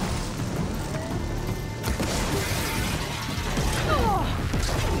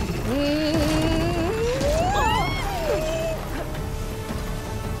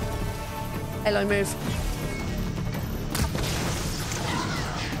 Hello, move.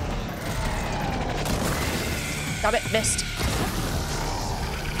 Damn it, missed.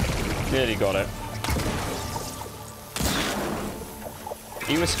 Nearly got it.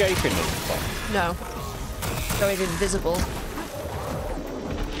 Are you escaping them? No. Going invisible.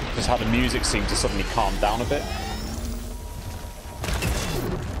 Just how the music seemed to suddenly calm down a bit.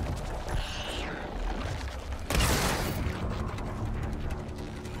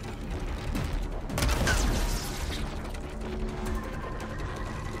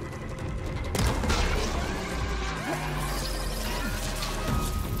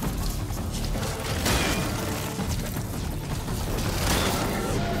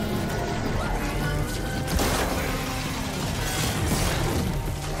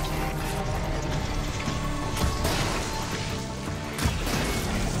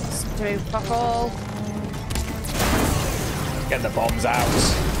 Fuck all. Get the bombs out.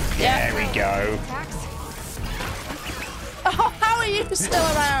 Yeah. There we go. Oh, how are you still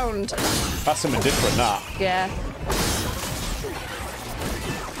around? That's something different, that. Yeah.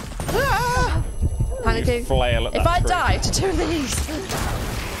 Ah! Panicking. Flail at if that I tree. die to two of these.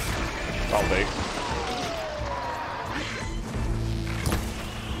 I'll do.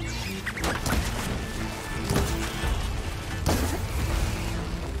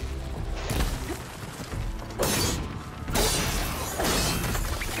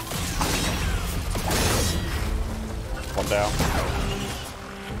 One down.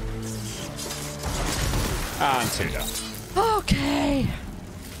 And two down. Okay.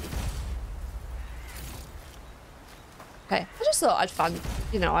 Okay, I just thought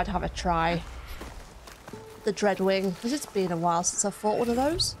I'd have a try. The Dreadwing, because it's been a while since I fought one of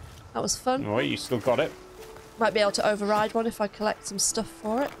those. That was fun. Oh, you still got it. Might be able to override one if I collect some stuff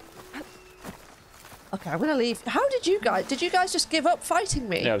for it. Okay, I'm gonna leave. How did you guys just give up fighting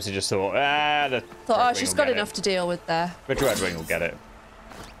me? Yeah, so just thought, oh, she's got enough to deal with there. The Dreadwing will get it.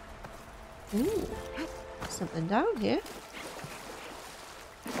 Ooh, something down here.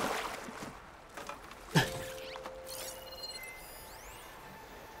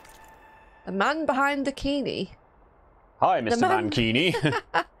 The man behind the Keeney. Hi, Mr. Mankini.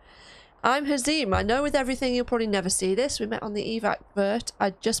 I'm Hazim. I know with everything you'll probably never see this. We met on the evac vert.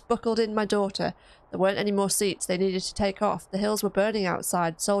 I'd just buckled in my daughter. There weren't any more seats. They needed to take off. The hills were burning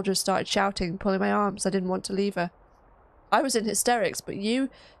outside. Soldiers started shouting, pulling my arms. I didn't want to leave her. I was in hysterics, but you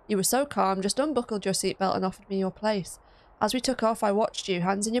were so calm, just unbuckled your seatbelt and offered me your place. As we took off, I watched you,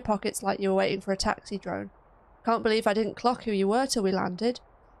 hands in your pockets like you were waiting for a taxi drone. Can't believe I didn't clock who you were till we landed.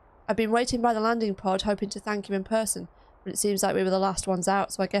 I've been waiting by the landing pod, hoping to thank you in person, but it seems like we were the last ones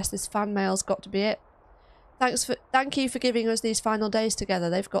out, so I guess this fan mail's got to be it. Thank you for giving us these final days together.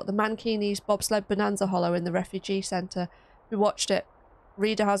 They've got the Mankini's bobsled bonanza hollow in the refugee centre. We watched it.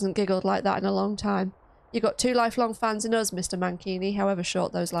 Reader hasn't giggled like that in a long time. You got two lifelong fans in us, Mr. Mankini, however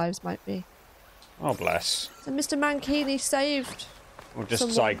short those lives might be. Oh, bless. So Mr. Mankini saved. Well,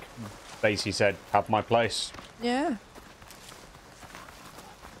 just like basically said, have my place. Yeah.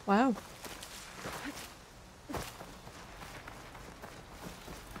 Wow.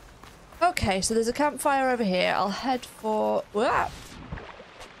 Okay, so there's a campfire over here. I'll head for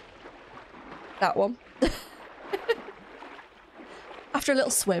that one. After a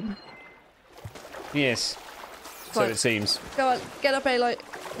little swim. Yes. So it seems. Go on, get up, Aloy.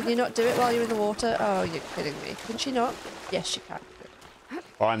 Can you not do it while you're in the water? Oh, you're kidding me. Can she not? Yes, she can.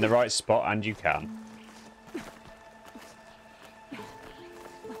 Find the right spot and you can.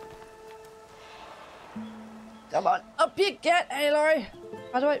 Come on, up you get, Aloy.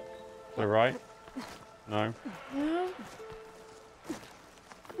 How do I... To the right? No. No.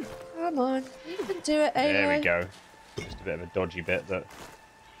 Come on, you can do it, Aloy. There we go. Just a bit of a dodgy bit that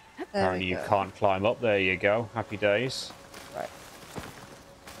There apparently you can't climb up. There you go. Happy days. Right.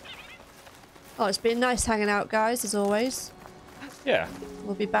 Oh, it's been nice hanging out, guys, as always. Yeah.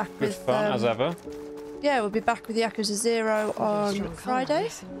 We'll be back Good with... fun, as ever. Yeah, we'll be back with Yakuza 0 on Friday.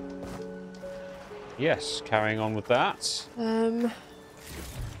 Yes, carrying on with that.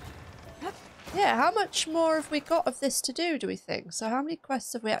 Yeah, how much more have we got of this to do we think? So how many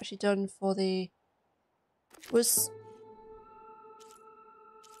quests have we actually done for the...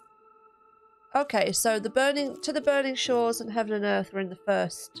 Okay, so the burning shores and heaven and earth were in the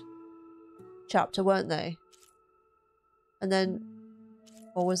first chapter, weren't they? And then...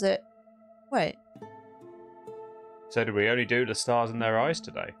 Or was it... Wait. So did we only do the stars in their eyes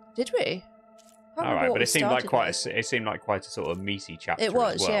today? Did we? All right, but it seemed like quite a sort of meaty chapter. It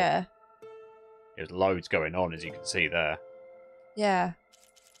was, as well. yeah. There's loads going on, as you can see there. Yeah.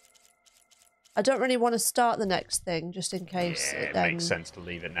 I don't really want to start the next thing, just in case. Yeah, it makes sense to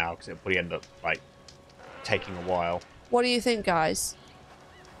leave it now, because it'll probably end up, like, taking a while. What do you think, guys?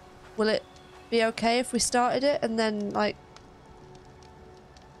 Will it be okay if we started it and then, like...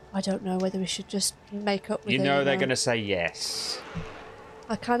 I don't know whether we should just make up with it. You know they're going to say yes.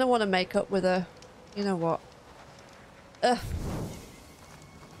 I kind of want to make up with her. You know what? Ugh.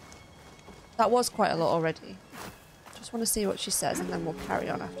 That was quite a lot already. Just want to see what she says and then we'll carry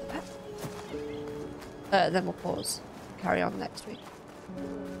on after that. Then we'll pause. Carry on next week.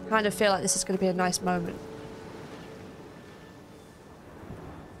 Kind of feel like this is going to be a nice moment.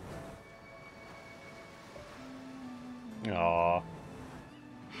 Aww.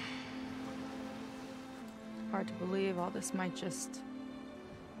 Hard to believe all this might just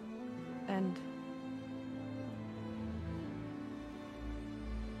end.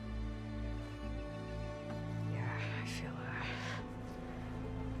 Yeah, I feel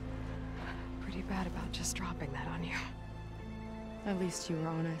pretty bad about just dropping that on you. At least you were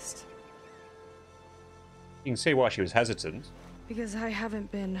honest. You can see why she was hesitant. Because I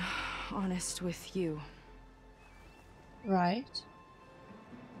haven't been honest with you. Right.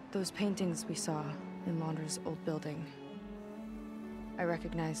 Those paintings we saw in Laundra's old building. I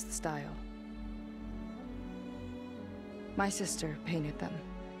recognize the style. My sister painted them.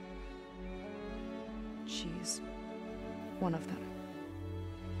 She's one of them.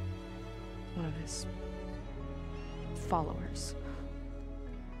 One of his followers.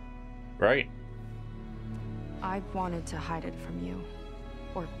 Right. I wanted to hide it from you.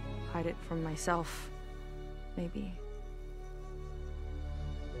 Or hide it from myself, maybe.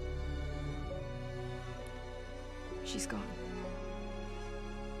 She's gone.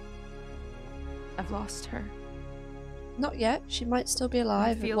 I've lost her. Not yet. She might still be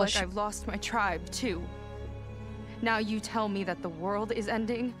alive. I feel like I've lost my tribe, too. Now you tell me that the world is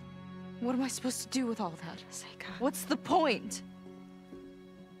ending? What am I supposed to do with all that? Seika. What's the point?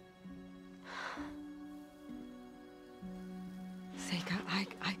 Seika,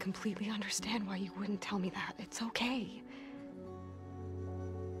 I completely understand why you wouldn't tell me that. It's okay.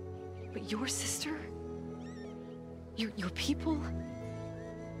 But your sister? Your people?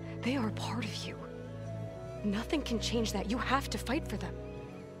 They are a part of you. Nothing can change that. You have to fight for them.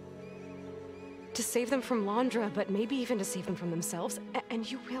 To save them from Laundra, but maybe even to save them from themselves. And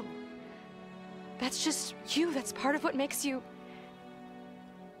you will. That's just you. That's part of what makes you...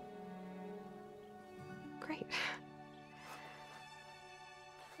 great.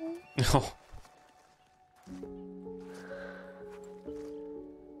 Oh.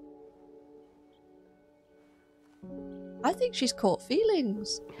 I think she's caught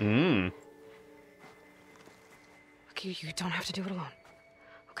feelings. Mm. Look, you don't have to do it alone.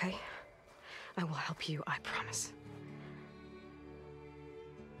 Okay? I will help you, I promise.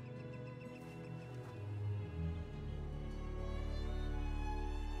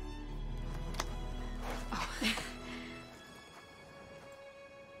 Oh.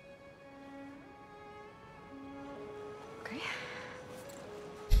 Okay.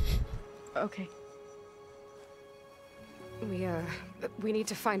 Okay. We need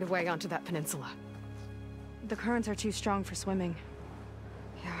to find a way onto that peninsula. The currents are too strong for swimming.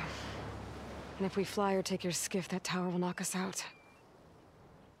 Yeah. And if we fly or take your skiff, that tower will knock us out.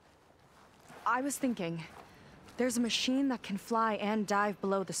 I was thinking, there's a machine that can fly and dive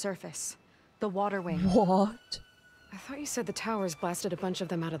below the surface. The water wing. What? I thought you said the towers blasted a bunch of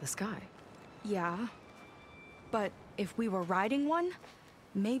them out of the sky. Yeah. But if we were riding one,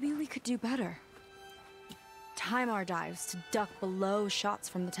 maybe we could do better. Time our dives to duck below shots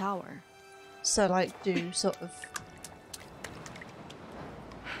from the tower. So, like, do sort of...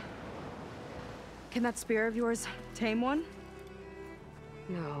 Can that spear of yours tame one?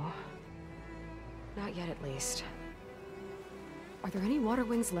 No. Not yet, at least. Are there any water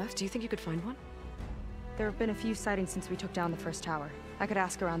wings left? Do you think you could find one? There have been a few sightings since we took down the first tower. I could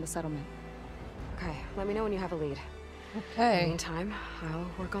ask around the settlement. Okay, let me know when you have a lead. Okay. In the meantime, I'll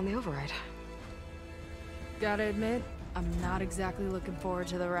work on the override. Gotta admit, I'm not exactly looking forward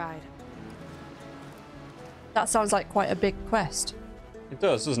to the ride. That sounds like quite a big quest. It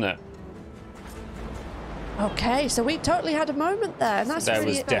does, doesn't it? Okay, so we totally had a moment there, and that's There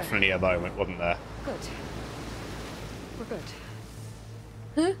really... was definitely a moment, wasn't there? Good. We're good.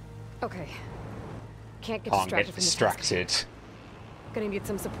 Huh? Okay. Can't get Can't distracted get from the distracted. task. Gonna need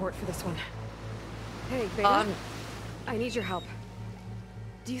some support for this one. Hey, Beta. I need your help.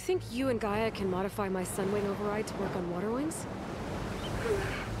 Do you think you and Gaia can modify my Sunwing override to work on water wings?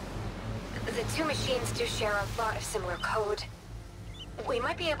 The two machines do share a lot of similar code. We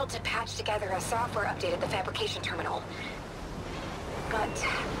might be able to patch together a software update at the fabrication terminal. But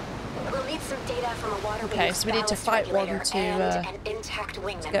we'll need some data from a water Okay, so we need to fight one to an intact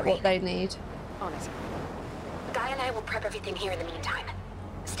wing get what they need. On it. Guy and I will prep everything here in the meantime.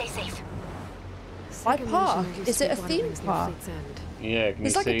 Stay safe. Why park? Is it a theme park? Yeah, can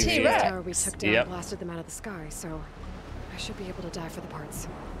it's you like see a T-Rex. The tower we took down blasted them out of the sky, so I should be able to die for the parts.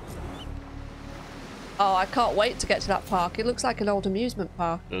 Oh, I can't wait to get to that park. It looks like an old amusement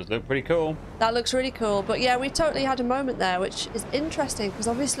park. Does look pretty cool. That looks really cool. But yeah, we totally had a moment there, which is interesting because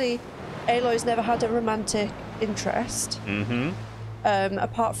obviously Aloy's never had a romantic interest. Mm-hmm.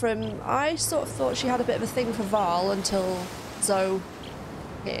 Apart from, I sort of thought she had a bit of a thing for Val until Zoe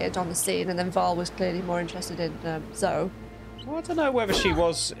appeared on the scene, and then Val was clearly more interested in Zoe. Well, I don't know whether she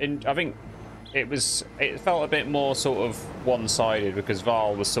was in. I think it felt a bit more sort of one-sided because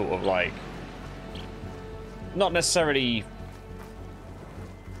Val was sort of like not necessarily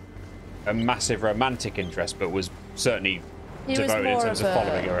a massive romantic interest, but was certainly devoted in terms of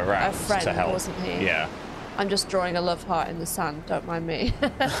following her around a friend, to help. Wasn't he? Yeah. I'm just drawing a love heart in the sand. Don't mind me.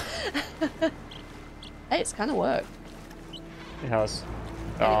 Hey, it's kind of worked. It has.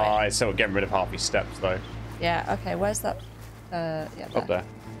 Anyway. Oh, it's sort of getting rid of half his steps though. Yeah. Okay. Where's that? Yeah. There. Up there.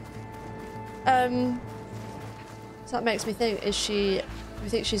 So that makes me think: do you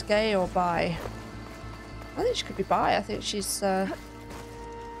think she's gay or bi? I think she could be bi. I think she's.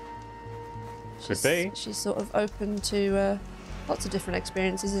 Should be. She's sort of open to lots of different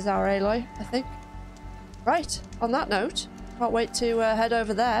experiences. Is our Aloy? I think. Right. On that note, can't wait to head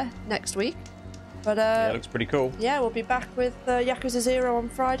over there next week. But yeah, it looks pretty cool. Yeah, we'll be back with Yakuza 0 on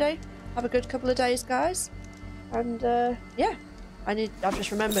Friday. Have a good couple of days, guys. And yeah, I've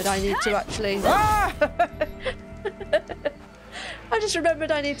just remembered I need to actually. I just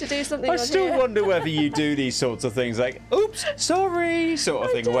remembered I need to do something. I still wonder whether you do these sorts of things, like "oops, sorry" sort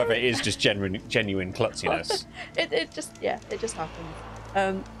of thing, or whether it is just genuine klutziness. it just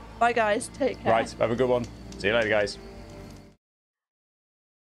happens. Bye, guys. Take care. Right, have a good one. See you later, guys.